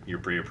after you're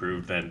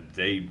pre-approved, then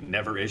they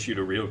never issued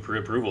a real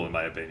pre-approval, in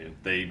my opinion.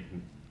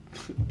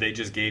 They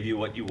just gave you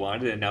what you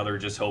wanted, and now they're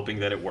just hoping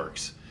that it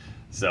works.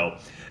 So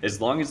as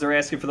long as they're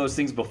asking for those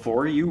things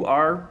before you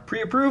are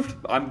pre-approved,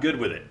 I'm good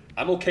with it.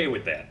 I'm okay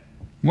with that.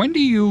 When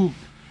do you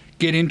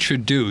get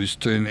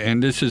introduced,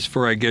 and this is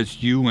for, I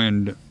guess, you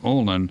and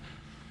Olin,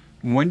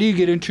 when do you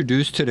get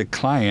introduced to the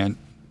client?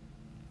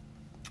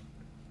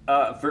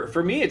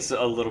 For me, it's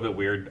a little bit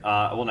weird.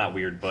 Well, not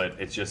weird, but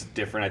it's just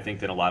different, I think,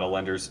 than a lot of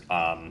lenders.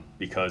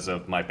 Because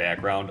of my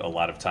background, a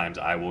lot of times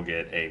I will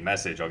get a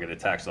message, I'll get a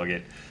text, I'll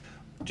get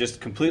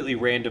just completely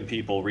random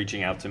people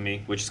reaching out to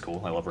me, which is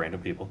cool. I love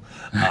random people.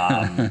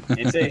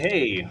 And say,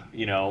 hey,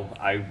 you know,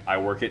 I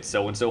work at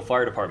so-and-so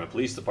fire department,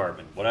 police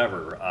department,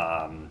 whatever.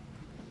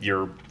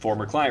 Your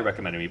former client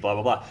recommended me, blah,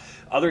 blah, blah.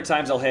 Other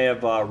times I'll have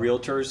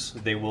realtors.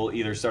 They will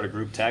either start a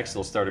group text,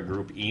 they'll start a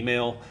group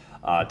email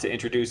to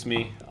introduce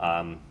me.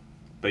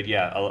 But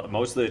yeah,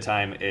 most of the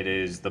time it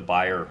is the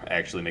buyer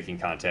actually making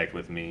contact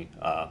with me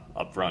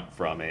up front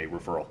from a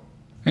referral.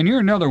 And you're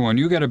another one.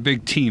 You got a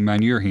big team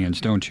on your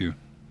hands, don't you?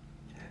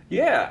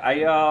 Yeah,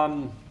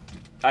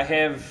 I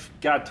have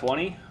got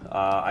 20.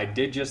 I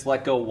did just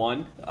let go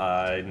one.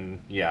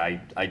 And yeah,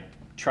 I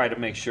try to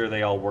make sure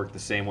they all work the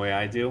same way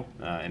I do.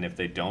 And if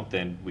they don't,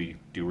 then we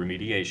do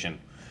remediation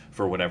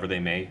for whatever they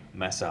may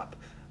mess up.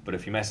 But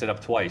if you mess it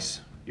up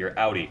twice, you're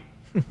outie.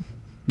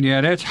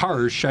 Yeah, that's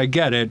harsh. I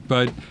get it,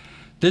 but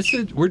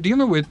we're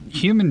dealing with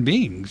human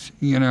beings,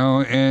 you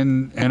know,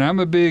 and I'm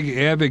a big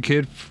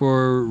advocate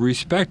for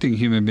respecting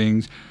human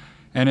beings.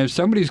 And if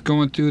somebody's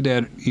going through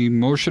that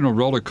emotional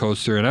roller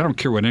coaster, and I don't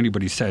care what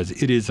anybody says,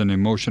 it is an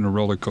emotional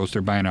roller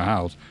coaster buying a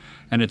house,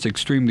 and it's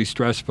extremely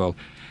stressful.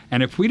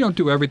 And if we don't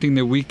do everything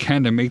that we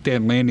can to make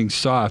that landing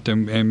soft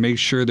and make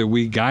sure that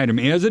we guide them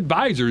as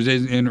advisors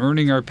in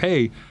earning our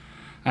pay,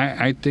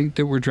 I think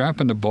that we're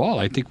dropping the ball.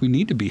 I think we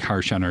need to be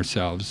harsh on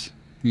ourselves.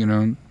 You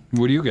know,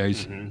 what do you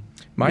guys? Mm-hmm.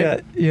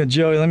 Yeah,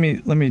 Joey,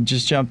 let me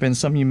just jump in.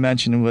 Something you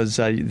mentioned was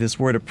this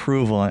word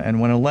approval. And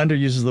when a lender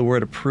uses the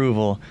word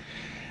approval,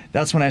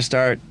 that's when I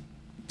start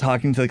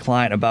talking to the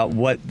client about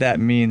what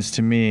that means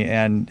to me.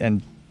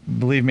 And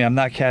believe me, I'm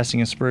not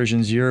casting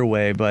aspersions your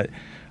way, but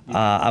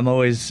I'm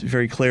always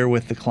very clear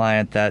with the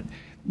client that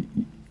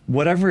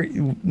whenever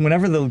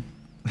the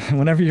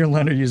whenever your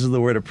lender uses the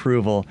word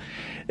approval,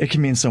 it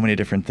can mean so many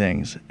different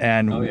things.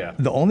 And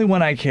the only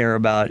one I care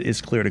about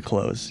is clear to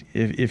close.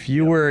 If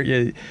you were,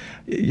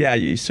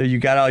 so you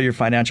got all your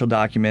financial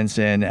documents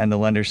in, and the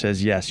lender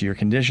says, yes, you're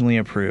conditionally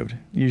approved.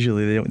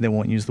 Usually they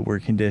won't use the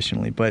word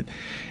conditionally, but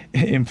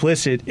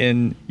implicit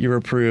in you're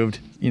approved,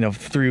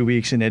 3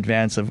 weeks in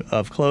advance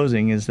of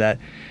closing is that,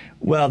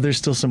 well, there's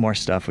still some more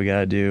stuff we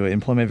got to do.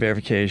 Employment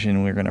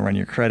verification, we're going to run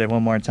your credit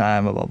one more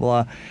time, blah, blah,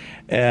 blah.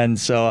 And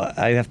so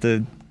I have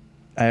to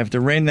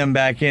rein them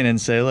back in and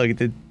say, look,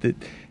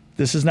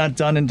 this is not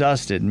done and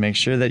dusted. Make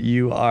sure that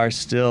you are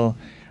still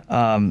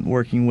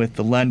working with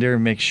the lender.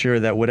 Make sure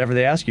that whatever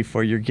they ask you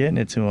for, you're getting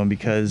it to them,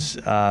 because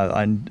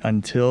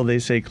until they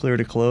say clear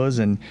to close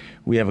and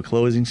we have a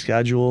closing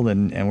scheduled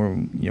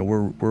and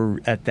we're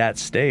at that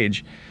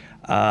stage,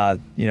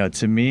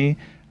 to me,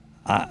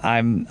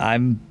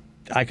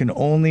 I can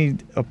only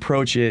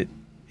approach it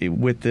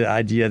with the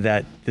idea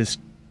that this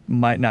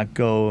might not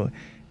go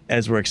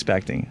as we're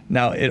expecting.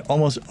 Now, it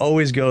almost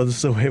always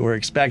goes the way we're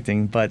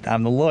expecting, but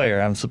I'm the lawyer.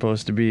 I'm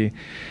supposed to be,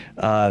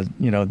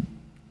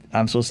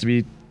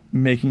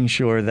 making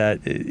sure that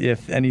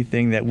if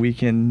anything that we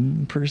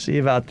can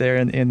perceive out there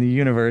in the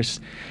universe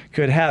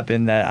could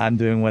happen, that I'm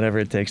doing whatever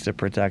it takes to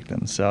protect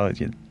them. So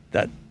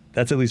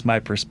that's at least my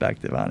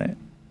perspective on it.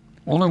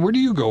 Well, and where do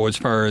you go as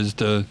far as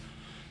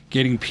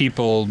getting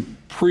people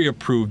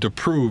pre-approved,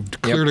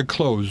 approved, clear to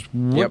close?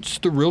 What's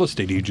the real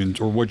estate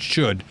agent, or what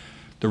should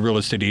the real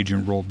estate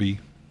agent role be?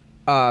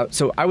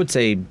 So I would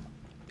say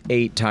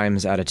 8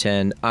 times out of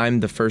 10, I'm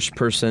the first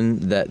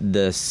person that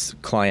this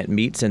client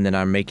meets, and then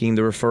I'm making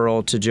the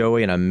referral to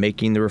Joey, and I'm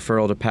making the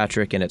referral to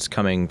Patrick, and it's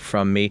coming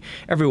from me.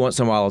 Every once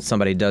in a while,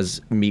 somebody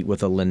does meet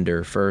with a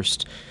lender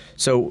first.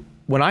 So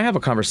when I have a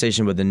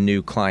conversation with a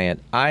new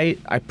client, I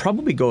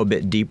probably go a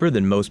bit deeper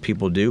than most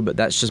people do, but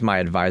that's just my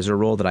advisor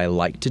role that I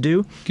like to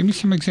do. Give me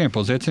some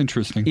examples. That's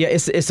interesting. Yeah,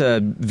 it's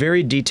a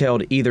very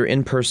detailed, either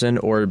in person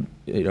or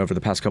over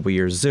the past couple of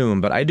years,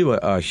 Zoom, but I do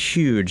a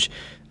huge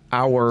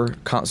hour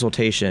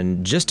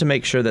consultation just to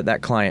make sure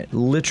that client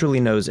literally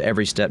knows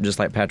every step, just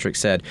like Patrick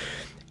said.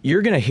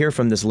 You're going to hear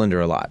from this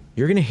lender a lot.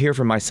 You're going to hear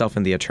from myself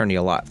and the attorney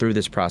a lot through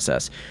this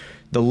process.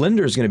 The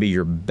lender is going to be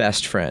your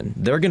best friend.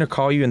 They're going to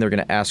call you and they're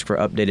going to ask for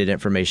updated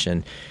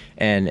information,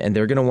 and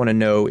they're going to want to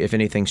know if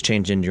anything's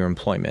changed in your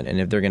employment, and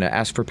if they're going to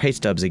ask for pay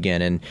stubs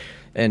again.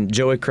 And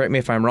Joey, correct me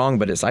if I'm wrong,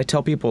 but I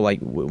tell people, like,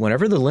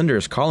 whenever the lender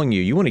is calling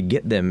you, you want to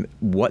get them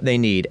what they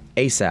need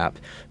ASAP,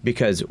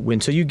 because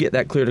until you get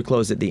that clear to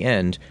close at the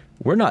end,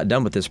 we're not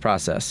done with this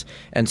process.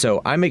 And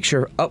so I make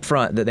sure up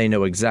front that they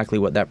know exactly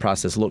what that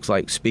process looks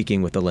like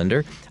speaking with the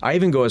lender. I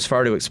even go as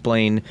far to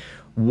explain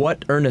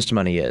what earnest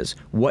money is,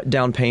 what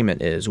down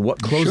payment is,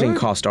 what closing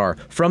costs are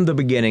from the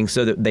beginning,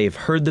 so that they've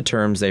heard the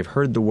terms, they've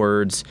heard the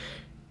words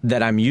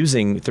that I'm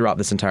using throughout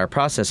this entire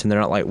process, and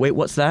they're not like, wait,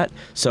 what's that?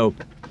 So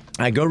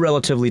I go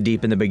relatively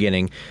deep in the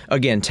beginning,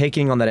 again,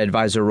 taking on that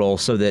advisor role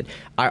so that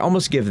I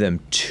almost give them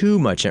too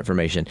much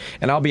information.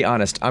 And I'll be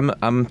honest,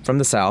 I'm from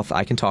the South.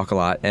 I can talk a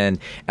lot. And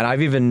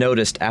I've even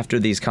noticed after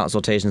these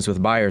consultations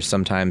with buyers,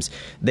 sometimes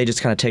they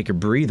just kind of take a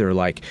breather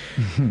like,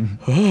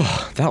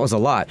 oh, that was a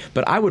lot.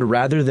 But I would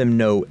rather them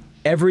know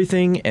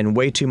everything and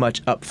way too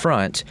much up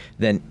front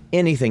than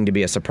anything to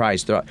be a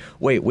surprise.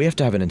 Wait, we have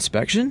to have an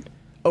inspection?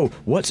 Oh,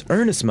 what's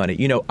earnest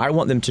money? I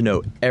want them to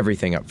know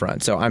everything up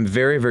front. So I'm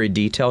very, very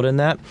detailed in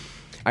that.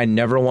 I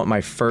never want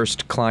my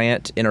first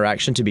client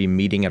interaction to be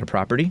meeting at a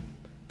property.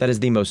 That is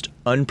the most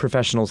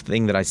unprofessional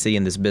thing that I see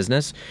in this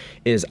business.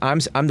 Is I'm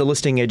the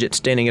listing agent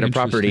standing at a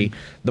property.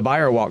 The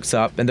buyer walks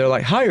up and they're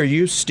like, "Hi, are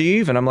you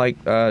Steve?" And I'm like,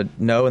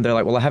 "No." And they're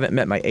like, "Well, I haven't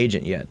met my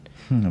agent yet."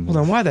 Well,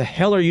 then why the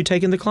hell are you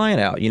taking the client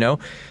out?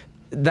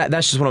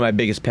 That's just one of my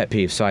biggest pet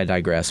peeves. So I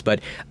digress.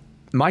 But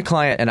my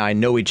client and I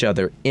know each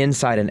other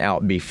inside and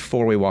out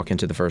before we walk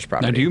into the first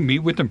property. Now, do you meet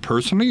with them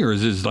personally, or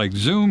is this like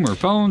Zoom or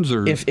phones?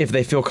 Or if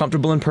they feel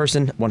comfortable in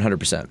person,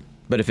 100%.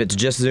 But if it's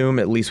just Zoom,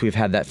 at least we've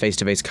had that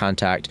face-to-face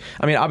contact.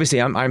 I mean,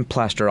 obviously, I'm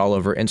plastered all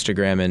over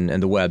Instagram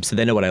and the web, so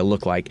they know what I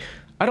look like.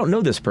 I don't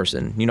know this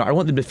person. I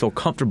want them to feel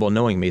comfortable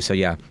knowing me. So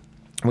yeah,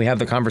 we have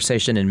the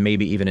conversation and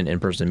maybe even an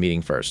in-person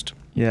meeting first.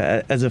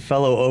 Yeah, as a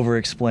fellow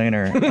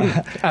over-explainer,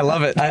 I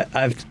love it.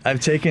 I've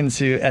taken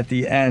to, at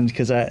the end,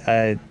 because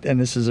I and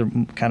this is a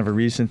kind of a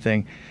recent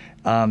thing,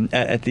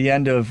 at the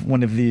end of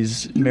one of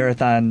these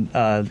marathon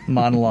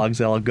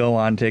monologues, I'll go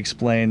on to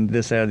explain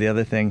this, that, or the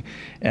other thing.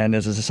 And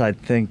as a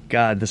aside, thank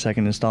God the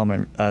second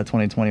installment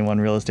 2021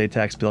 real estate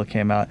tax bill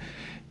came out.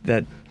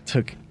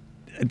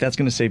 That's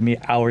going to save me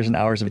hours and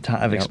hours of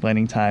time of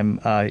explaining time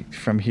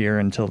from here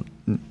until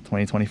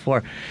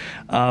 2024.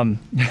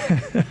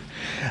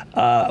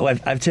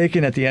 I've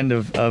taken at the end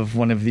of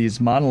one of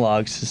these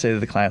monologues to say to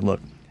the client, look,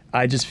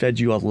 I just fed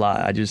you a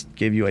lot. I just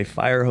gave you a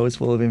fire hose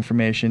full of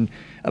information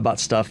about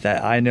stuff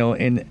that I know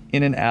in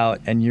and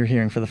out, and you're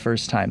hearing for the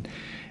first time.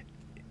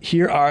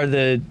 Here are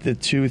the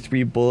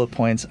 2-3 bullet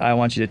points I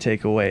want you to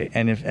take away.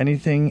 And if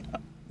anything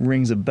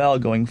rings a bell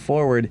going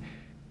forward,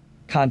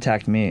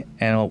 contact me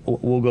and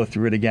we'll go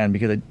through it again,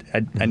 because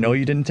I know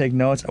you didn't take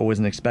notes. I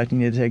wasn't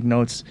expecting you to take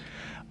notes,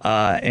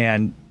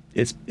 and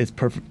it's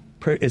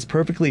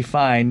perfectly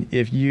fine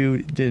if you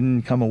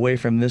didn't come away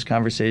from this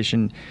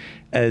conversation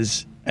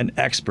as an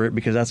expert,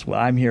 because that's what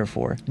I'm here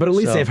for. But at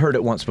least they've heard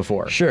it once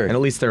before. Sure. And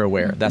at least they're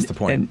aware. That's the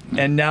point.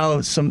 And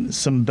now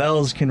some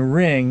bells can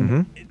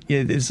ring.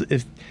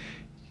 If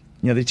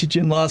they teach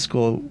you in law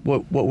school,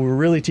 what we're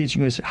really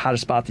teaching you is how to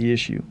spot the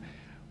issue.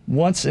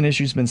 Once an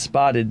issue's been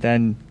spotted,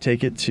 then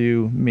take it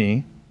to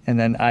me, and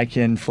then I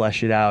can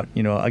flesh it out,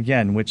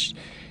 again, which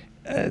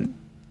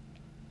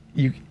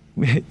you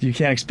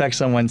can't expect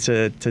someone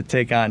to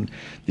take on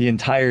the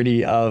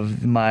entirety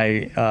of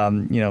my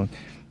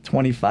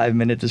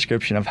 25-minute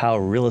description of how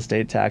real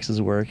estate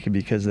taxes work,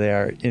 because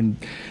they're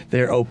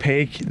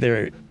opaque.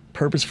 They're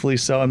purposefully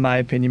so, in my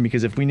opinion,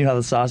 because if we knew how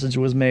the sausage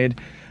was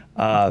made,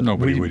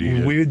 nobody would eat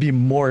it. We would be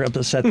more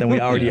upset than we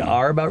already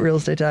are about real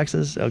estate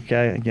taxes.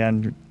 Okay,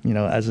 again,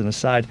 as an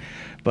aside,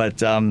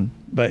 but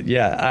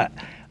yeah,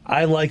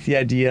 I like the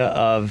idea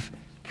of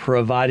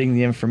providing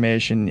the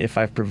information. If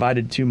I've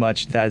provided too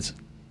much, that's,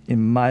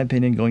 in my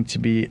opinion, going to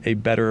be a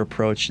better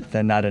approach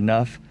than not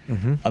enough,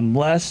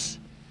 unless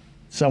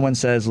someone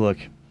says, "Look,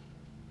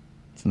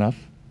 it's enough."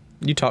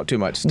 You talk too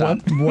much. Stop.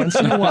 Once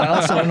in a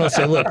while, someone will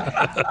say, "Look,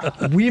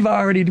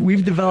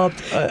 we've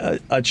developed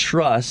a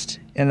trust,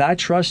 and I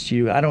trust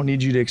you. I don't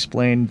need you to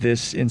explain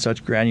this in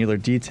such granular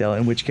detail."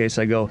 In which case,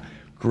 I go,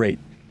 "Great,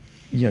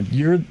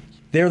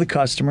 they're the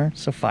customer,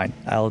 so fine.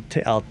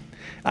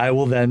 I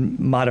will then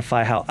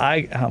modify how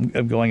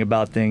I'm going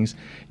about things."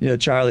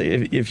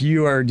 Charlie, if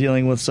you are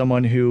dealing with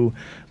someone who,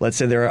 let's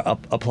say they're a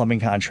plumbing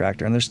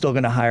contractor and they're still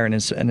going to hire an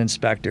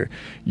inspector,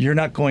 you're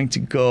not going to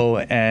go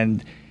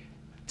and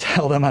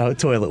tell them how a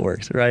toilet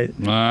works, right?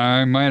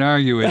 I might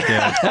argue with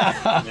that.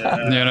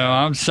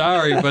 I'm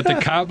sorry, but the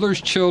cobbler's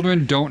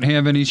children don't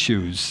have any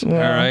shoes, all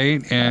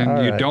right?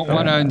 And you don't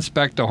want to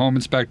inspect the home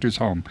inspector's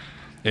home.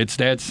 It's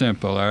that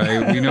simple, all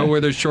right? We know where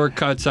the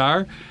shortcuts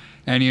are,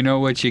 and you know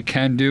what you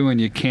can do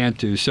and you can't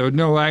do. So,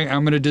 no,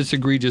 I'm going to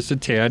disagree just a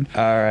tad.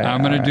 All right.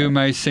 I'm going to do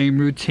my same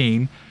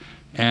routine.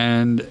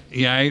 And,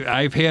 yeah,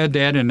 I've had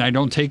that, and I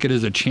don't take it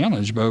as a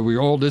challenge, but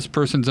this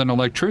person's an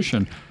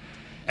electrician.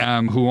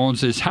 Who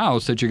owns this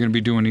house that you're going to be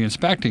doing the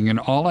inspecting. And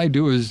all I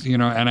do is,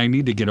 and I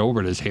need to get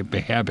over this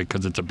habit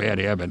because it's a bad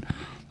habit.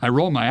 I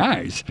roll my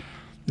eyes.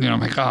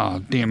 I'm like,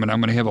 oh, damn it, I'm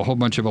going to have a whole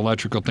bunch of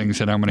electrical things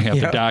that I'm going to have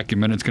to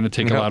document. It's going to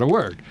take a lot of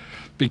work.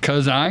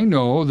 Because I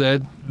know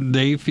that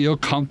they feel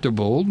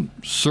comfortable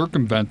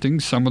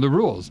circumventing some of the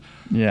rules.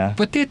 Yeah.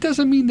 But that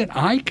doesn't mean that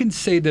I can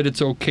say that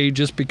it's okay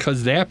just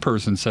because that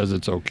person says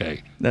it's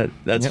okay.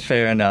 That's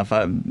fair enough.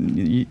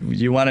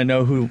 You want to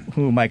know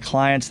who my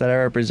clients that I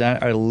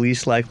represent are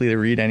least likely to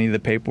read any of the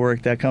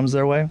paperwork that comes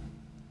their way?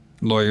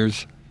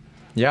 Lawyers.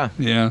 Yeah.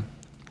 Yeah.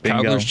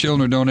 Bingo. Cobbler's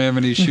children don't have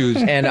any shoes.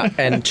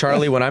 And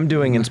Charlie, when I'm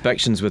doing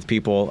inspections with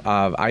people,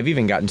 I've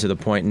even gotten to the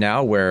point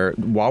now where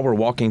while we're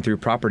walking through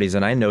properties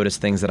and I notice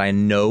things that I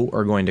know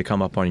are going to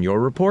come up on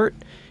your report,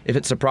 if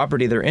it's a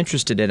property they're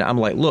interested in, I'm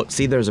like, look,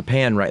 see, there's a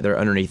pan right there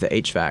underneath the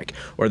HVAC,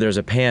 or there's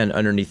a pan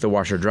underneath the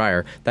washer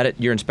dryer.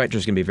 Your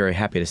inspector's going to be very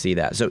happy to see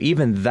that. So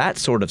even that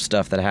sort of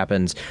stuff that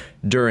happens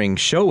during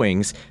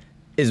showings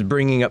is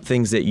bringing up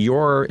things that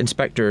your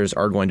inspectors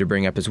are going to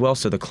bring up as well.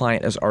 So the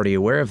client is already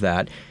aware of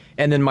that.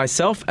 And then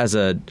myself as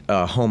a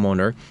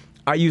homeowner,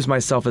 I use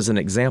myself as an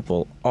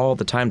example all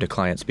the time to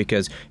clients,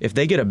 because if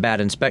they get a bad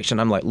inspection,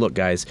 I'm like, look,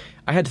 guys,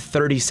 I had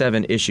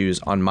 37 issues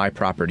on my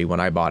property when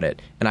I bought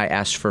it, and I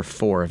asked for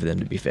 4 of them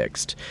to be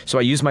fixed. So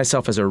I use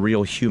myself as a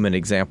real human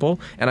example,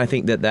 and I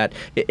think that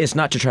it's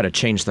not to try to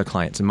change the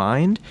client's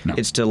mind. No.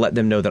 It's to let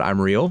them know that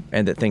I'm real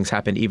and that things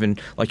happen, even,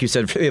 like you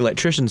said, for the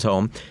electrician's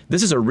home.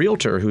 This is a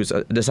realtor who's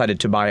decided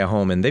to buy a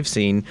home, and they've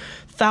seen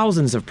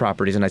thousands of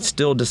properties, and I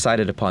still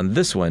decided upon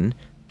this one,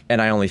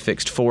 and I only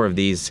fixed 4 of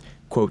these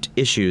quote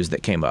issues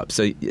that came up.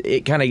 So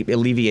it kind of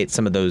alleviates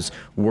some of those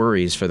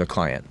worries for the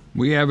client.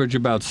 We average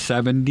about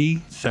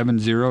 70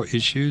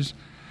 issues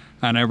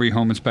on every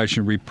home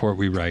inspection report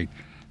we write.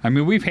 I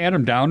mean, we've had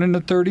them down in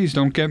the 30s,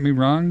 don't get me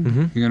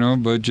wrong,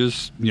 but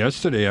just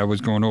yesterday I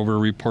was going over a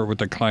report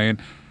with a client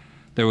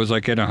that was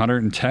like at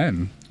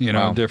 110,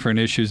 Wow. different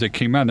issues that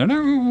came out.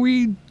 And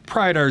we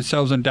pride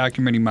ourselves on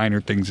documenting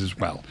minor things as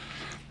well.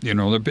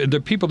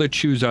 The people that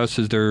choose us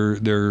as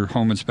their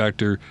home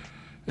inspector,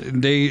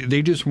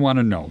 they just want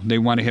to know. They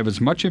want to have as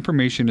much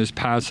information as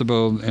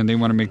possible, and they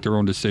want to make their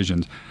own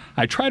decisions.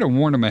 I try to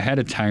warn them ahead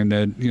of time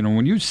that,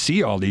 when you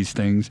see all these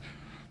things,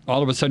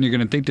 all of a sudden you're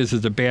going to think this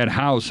is a bad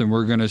house, and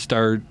we're going to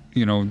start,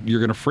 you're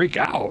going to freak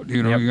out.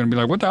 You're going to be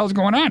like, what the hell's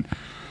going on?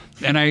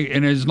 And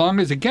as long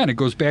as, again, it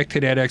goes back to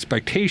that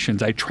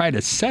expectations, I try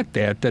to set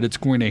that it's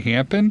going to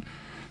happen,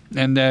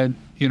 and that,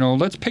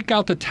 let's pick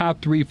out the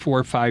top 3,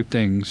 4, 5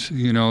 things,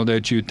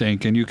 that you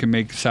think, and you can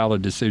make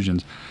solid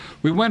decisions.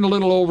 We went a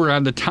little over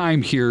on the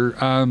time here.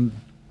 I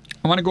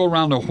want to go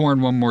around the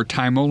horn one more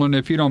time. Olin,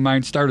 if you don't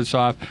mind, start us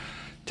off.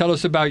 Tell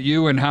us about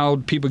you and how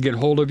people get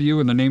hold of you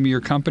and the name of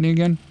your company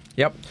again.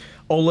 Yep.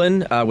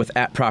 Olin with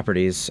At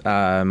Properties.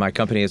 My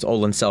company is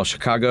Olin Sell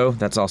Chicago.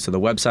 That's also the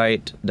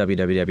website,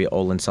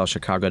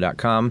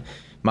 www.olinsellchicago.com.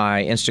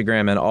 My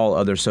Instagram and all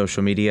other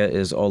social media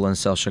is Olin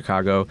Sell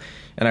Chicago.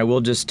 And I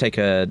will just take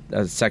a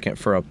second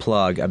for a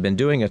plug. I've been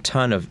doing a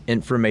ton of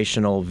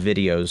informational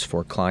videos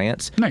for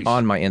clients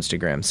on my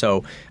Instagram.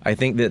 So I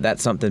think that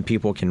that's something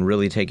people can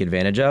really take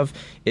advantage of,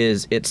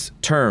 is its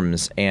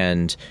terms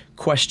and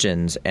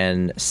questions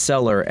and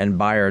seller and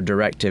buyer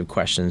directive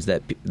questions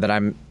that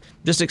I'm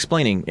just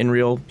explaining in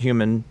real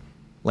human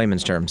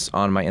layman's terms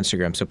on my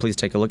Instagram. So please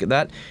take a look at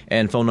that.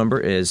 And phone number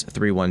is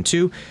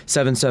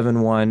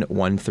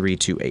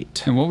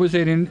 312-771-1328. And what was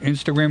that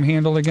Instagram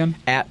handle again?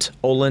 At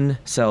Olin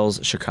Sells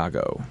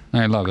Chicago.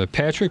 I love it.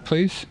 Patrick,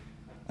 please.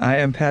 I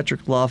am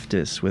Patrick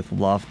Loftus with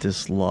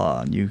Loftus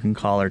Law. You can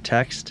call or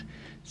text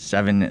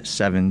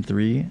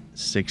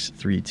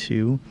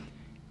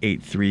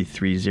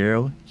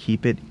 773-632-8330.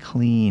 Keep it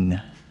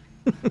clean.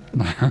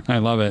 I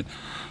love it.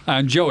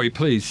 Joey,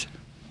 please.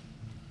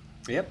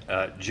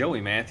 Yep, Joey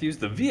Matthews,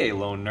 the VA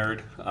loan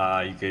nerd.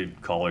 You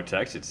could call or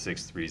text at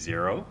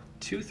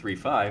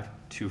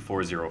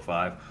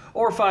 630-235-2405,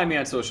 or find me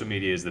on social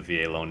media as the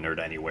VA loan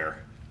nerd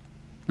anywhere.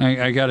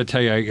 I got to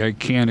tell you, I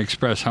can't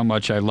express how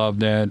much I love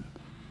that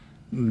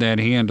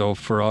handle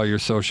for all your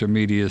social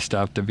media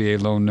stuff, the VA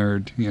loan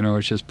nerd. You know,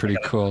 it's just pretty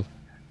cool.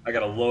 I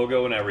got a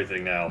logo and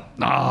everything now.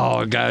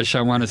 Oh, gosh,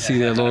 I want to see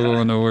that logo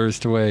in the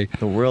worst way.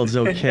 The world's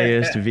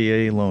okayest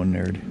VA loan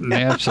nerd.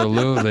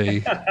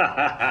 Absolutely.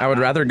 I would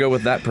rather go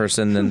with that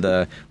person than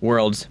the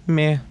world's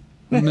meh.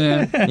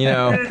 Man. You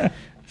know.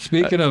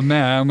 Speaking of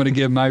meh, I'm going to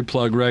give my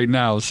plug right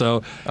now.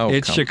 So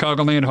it's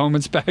Chicagoland Home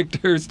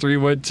Inspectors,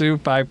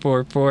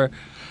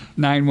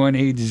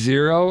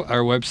 312-544-9180.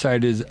 Our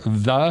website is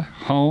The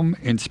Home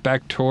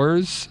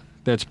Inspectors.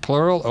 That's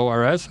plural,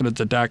 ORS, and it's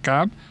a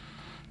 .com.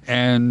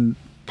 And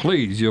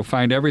please, you'll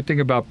find everything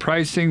about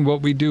pricing,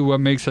 what we do,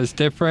 what makes us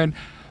different.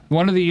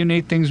 One of the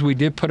unique things we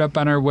did put up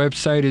on our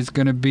website is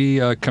going to be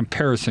a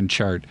comparison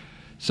chart.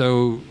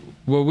 So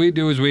what we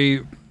do is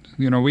we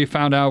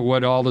found out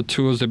what all the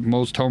tools that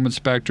most home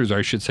inspectors, or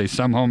I should say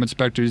some home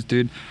inspectors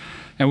did,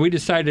 and we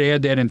decided to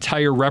add that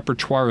entire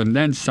repertoire and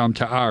then some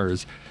to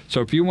ours.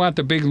 So if you want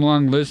the big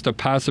long list of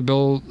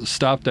possible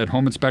stuff that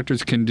home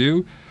inspectors can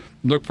do,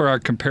 look for our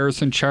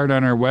comparison chart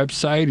on our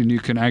website,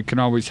 and I can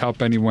always help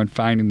anyone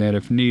finding that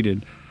if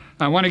needed.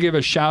 I want to give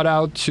a shout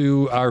out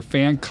to our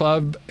fan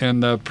club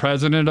and the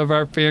president of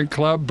our fan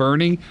club,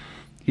 Bernie.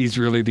 He's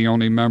really the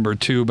only member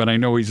too, but I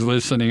know he's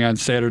listening on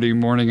Saturday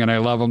morning, and I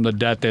love him to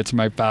death. That's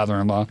my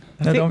father-in-law.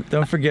 No,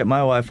 don't forget,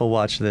 my wife will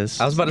watch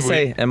this. I was about to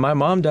say, and my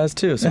mom does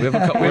too. So we have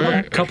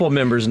a couple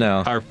members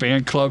now. Our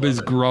fan club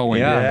is growing.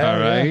 Yeah. All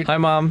right. Hi,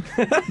 Mom.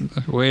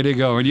 Way to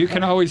go! And you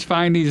can always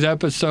find these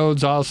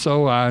episodes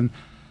also on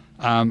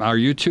our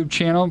YouTube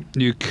channel.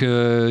 You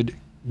could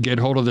get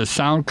hold of the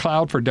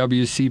SoundCloud for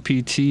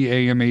WCPT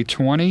AM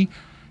 820,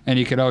 and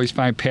you could always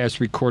find past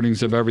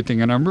recordings of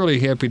everything. And I'm really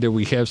happy that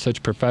we have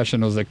such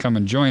professionals that come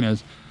and join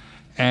us.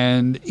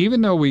 And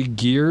even though we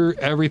gear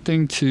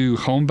everything to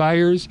home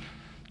buyers,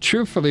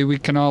 truthfully, we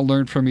can all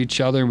learn from each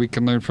other, and we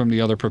can learn from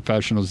the other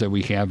professionals that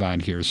we have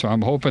on here. So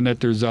I'm hoping that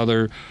there's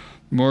other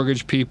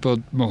mortgage people,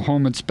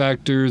 home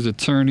inspectors,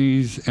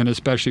 attorneys, and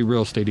especially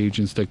real estate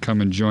agents that come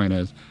and join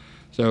us.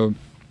 So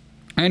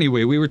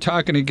anyway, we were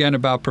talking again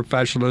about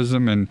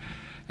professionalism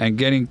and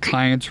getting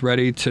clients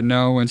ready to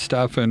know and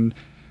stuff. And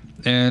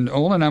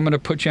Olin, I'm going to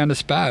put you on the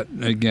spot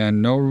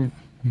again. No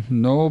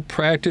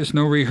practice,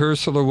 no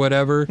rehearsal or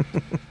whatever.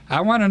 I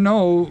want to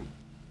know,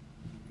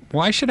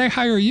 why should I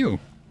hire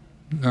you?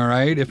 All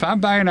right. If I'm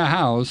buying a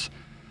house,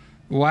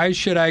 why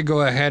should I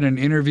go ahead and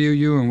interview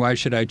you, and why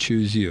should I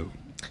choose you?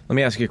 Let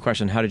me ask you a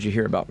question. How did you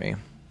hear about me?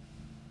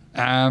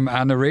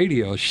 On the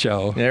radio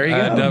show. There you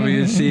go.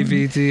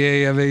 WCPT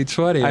AM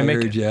 820. I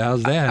heard you.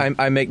 How's that?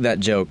 I make that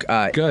joke.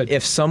 Good.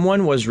 If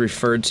someone was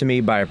referred to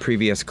me by a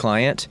previous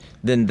client,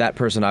 then that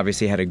person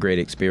obviously had a great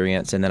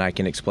experience, and then I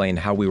can explain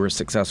how we were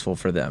successful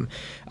for them.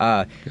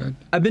 Good.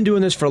 I've been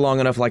doing this for long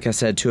enough, like I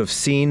said, to have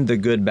seen the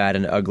good, bad,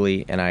 and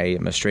ugly, and I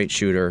am a straight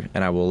shooter,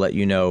 and I will let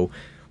you know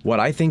what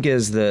I think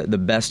is the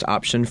best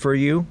option for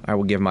you. I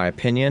will give my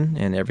opinion,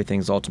 and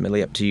everything's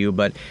ultimately up to you,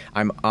 but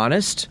I'm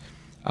honest.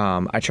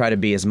 I try to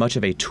be as much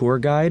of a tour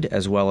guide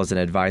as well as an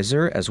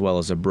advisor, as well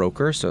as a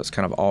broker, so it's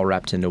kind of all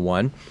wrapped into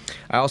one.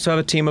 I also have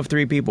a team of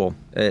 3 people.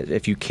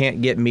 If you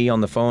can't get me on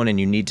the phone and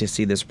you need to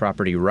see this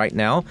property right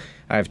now,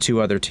 I have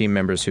 2 other team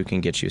members who can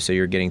get you, so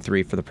you're getting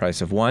 3 for the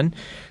price of 1.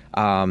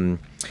 I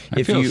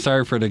feel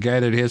sorry for the guy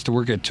that has to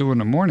work at 2 in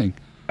the morning.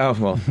 Oh,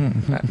 well.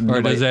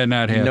 Or does that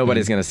not happen?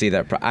 Nobody's going to see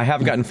that. I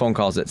have gotten phone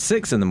calls at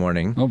 6 in the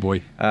morning. Oh,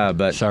 boy.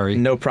 But sorry.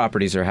 No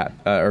properties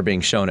are being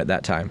shown at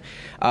that time.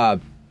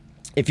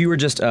 If you were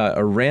just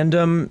a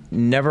random,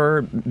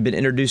 never been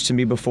introduced to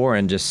me before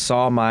and just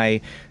saw my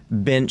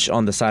bench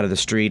on the side of the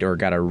street or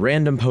got a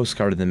random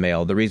postcard in the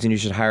mail, the reason you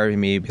should hire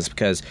me is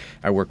because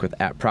I work with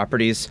At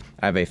Properties.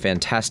 I have a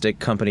fantastic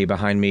company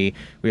behind me.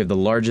 We have the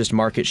largest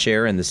market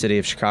share in the city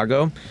of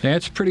Chicago.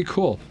 That's pretty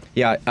cool.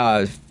 Yeah,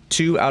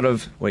 2 out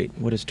of,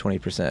 what is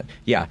 20%?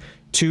 Yeah,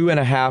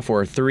 2.5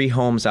 or 3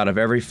 homes out of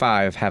every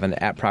 5 have an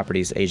At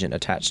Properties agent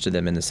attached to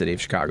them in the city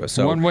of Chicago.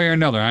 So one way or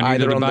another, on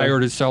either the buyer or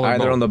the seller.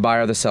 Either both. on the buy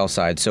or the sell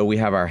side. So we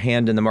have our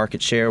hand in the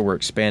market share. We're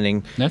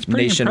expanding That's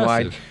pretty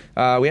nationwide.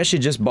 impressive. We actually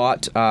just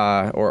bought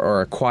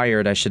or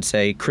acquired, I should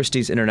say,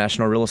 Christie's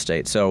International Real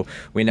Estate. So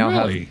we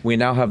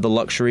now have the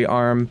luxury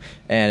arm,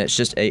 and it's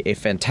just a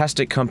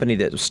fantastic company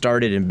that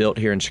started and built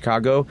here in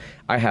Chicago.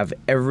 I have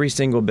every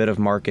single bit of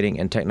marketing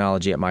and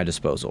technology at my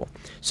disposal.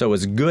 So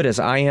as good as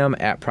I am,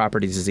 At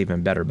Properties is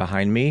even better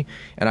behind me,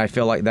 and I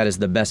feel like that is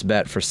the best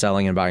bet for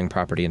selling and buying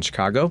property in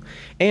Chicago.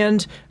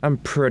 And I'm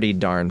pretty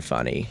darn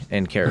funny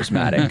and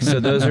charismatic.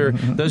 So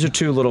those are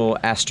 2 little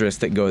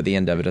asterisks that go at the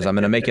end of it. Is I'm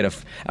going to make it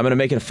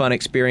a fun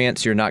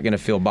experience. You're not going to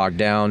feel bogged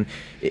down.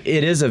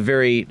 It is a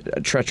very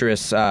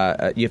treacherous. You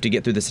have to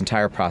get through this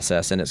entire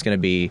process, and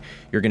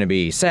you're going to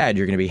be sad,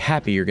 you're going to be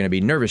happy, you're going to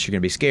be nervous, you're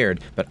going to be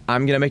scared. But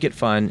I'm going to make it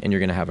fun, and you're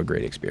going to have a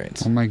great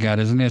experience. Oh my God,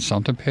 isn't that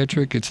something,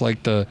 Patrick? It's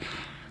like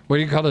what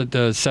do you call it?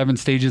 The 7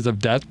 stages of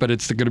death, but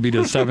it's going to be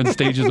the 7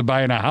 stages of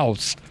buying a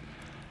house.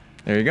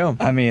 There you go.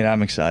 I mean,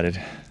 I'm excited.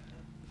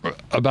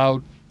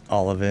 About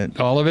all of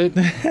it. All of it?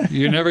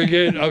 You never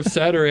get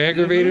upset or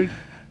aggravated?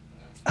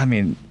 I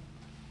mean,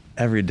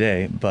 every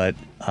day, but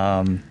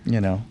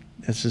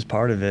it's just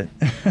part of it.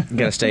 You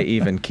got to stay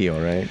even keel,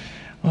 right?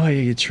 Oh,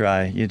 you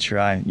try. You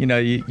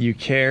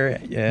care,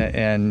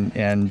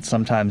 and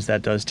sometimes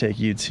that does take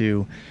you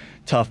to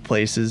tough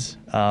places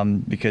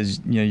because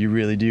you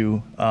really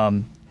do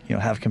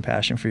have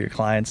compassion for your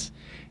clients,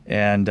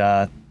 and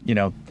that's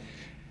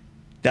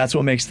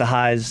what makes the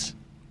highs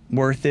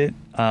worth it.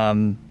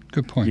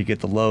 Good point. You get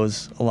the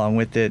lows along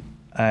with it,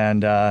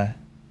 and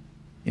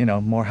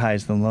more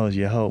highs than lows,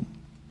 you hope.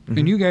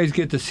 And you guys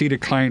get to see the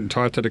client and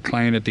talk to the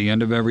client at the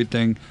end of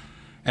everything,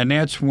 and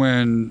that's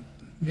when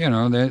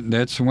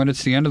that's when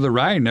it's the end of the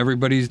ride and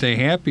everybody's the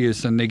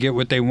happiest and they get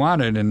what they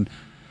wanted, and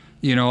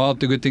all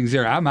the good things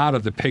there. I'm out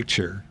of the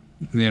picture.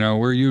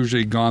 We're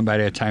usually gone by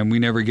that time. We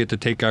never get to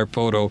take our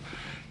photo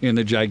in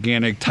the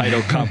gigantic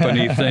title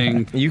company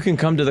thing. You can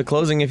come to the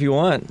closing if you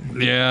want.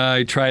 Yeah,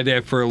 I tried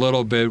that for a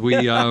little bit. We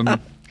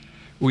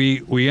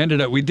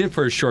we did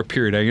for a short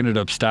period. I ended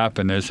up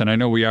stopping this, and I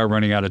know we are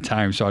running out of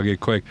time, so I'll get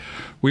quick.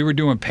 We were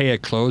doing pay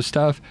at close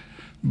stuff,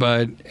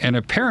 and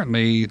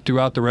apparently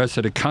throughout the rest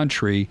of the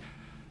country,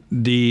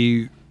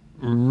 the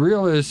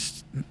real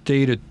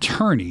estate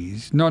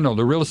attorneys,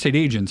 the real estate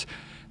agents,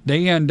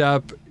 they end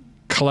up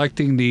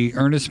collecting the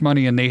earnest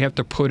money and they have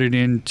to put it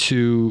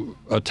into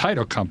a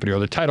title company, or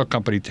the title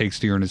company takes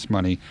the earnest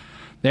money.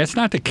 That's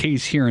not the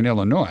case here in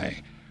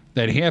Illinois.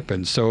 That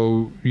happens.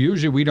 So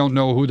usually we don't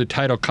know who the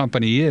title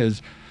company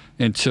is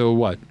until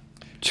what?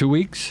 2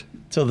 weeks?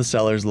 Till the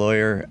seller's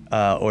lawyer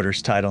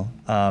orders title.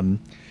 When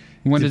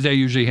does that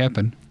usually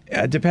happen?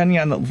 Depending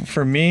on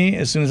for me,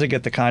 as soon as I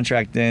get the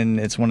contract in,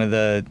 it's one of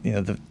the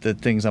the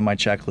things on my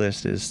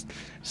checklist is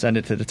send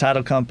it to the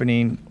title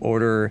company,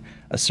 order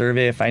a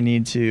survey if I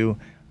need to,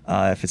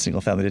 if it's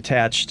single family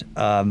detached,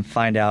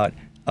 find out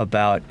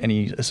about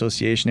any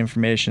association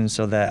information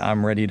so that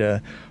I'm ready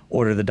to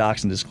order the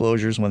docs and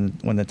disclosures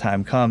when the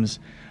time comes.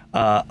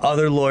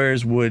 Other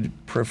lawyers would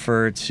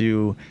prefer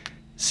to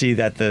see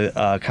that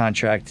the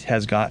contract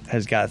has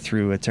got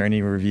through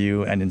attorney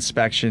review and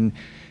inspection.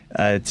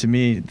 To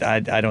me, I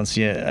don't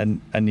see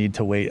a need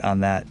to wait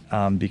on that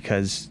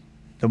because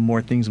the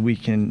more things we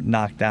can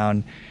knock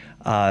down,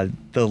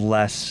 the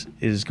less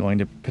is going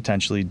to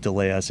potentially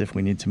delay us if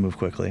we need to move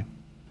quickly.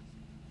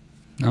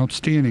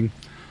 Outstanding.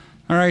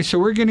 All right, so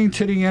we're getting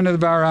to the end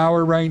of our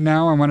hour right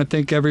now. I want to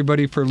thank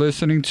everybody for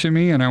listening to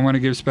me, and I want to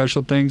give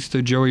special thanks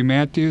to Joey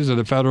Matthews of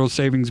the Federal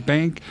Savings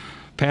Bank,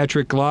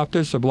 Patrick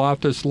Loftus of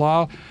Loftus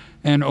Law,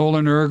 and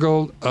Olin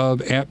Ergel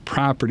of At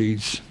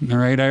Properties. All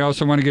right, I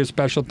also want to give a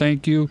special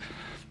thank you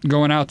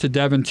going out to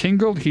Devin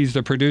Tingle. He's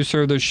the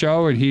producer of the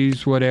show, and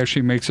he's what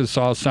actually makes us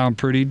all sound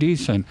pretty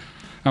decent.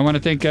 I want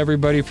to thank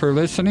everybody for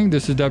listening.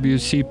 This is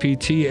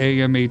WCPT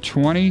AM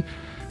 820.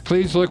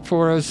 Please look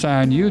for us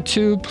on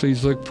YouTube.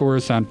 Please look for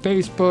us on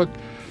Facebook.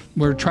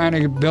 We're trying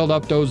to build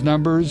up those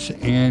numbers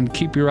and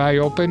keep your eye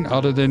open.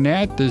 Other than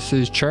that, this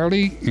is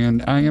Charlie,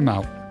 and I am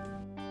out.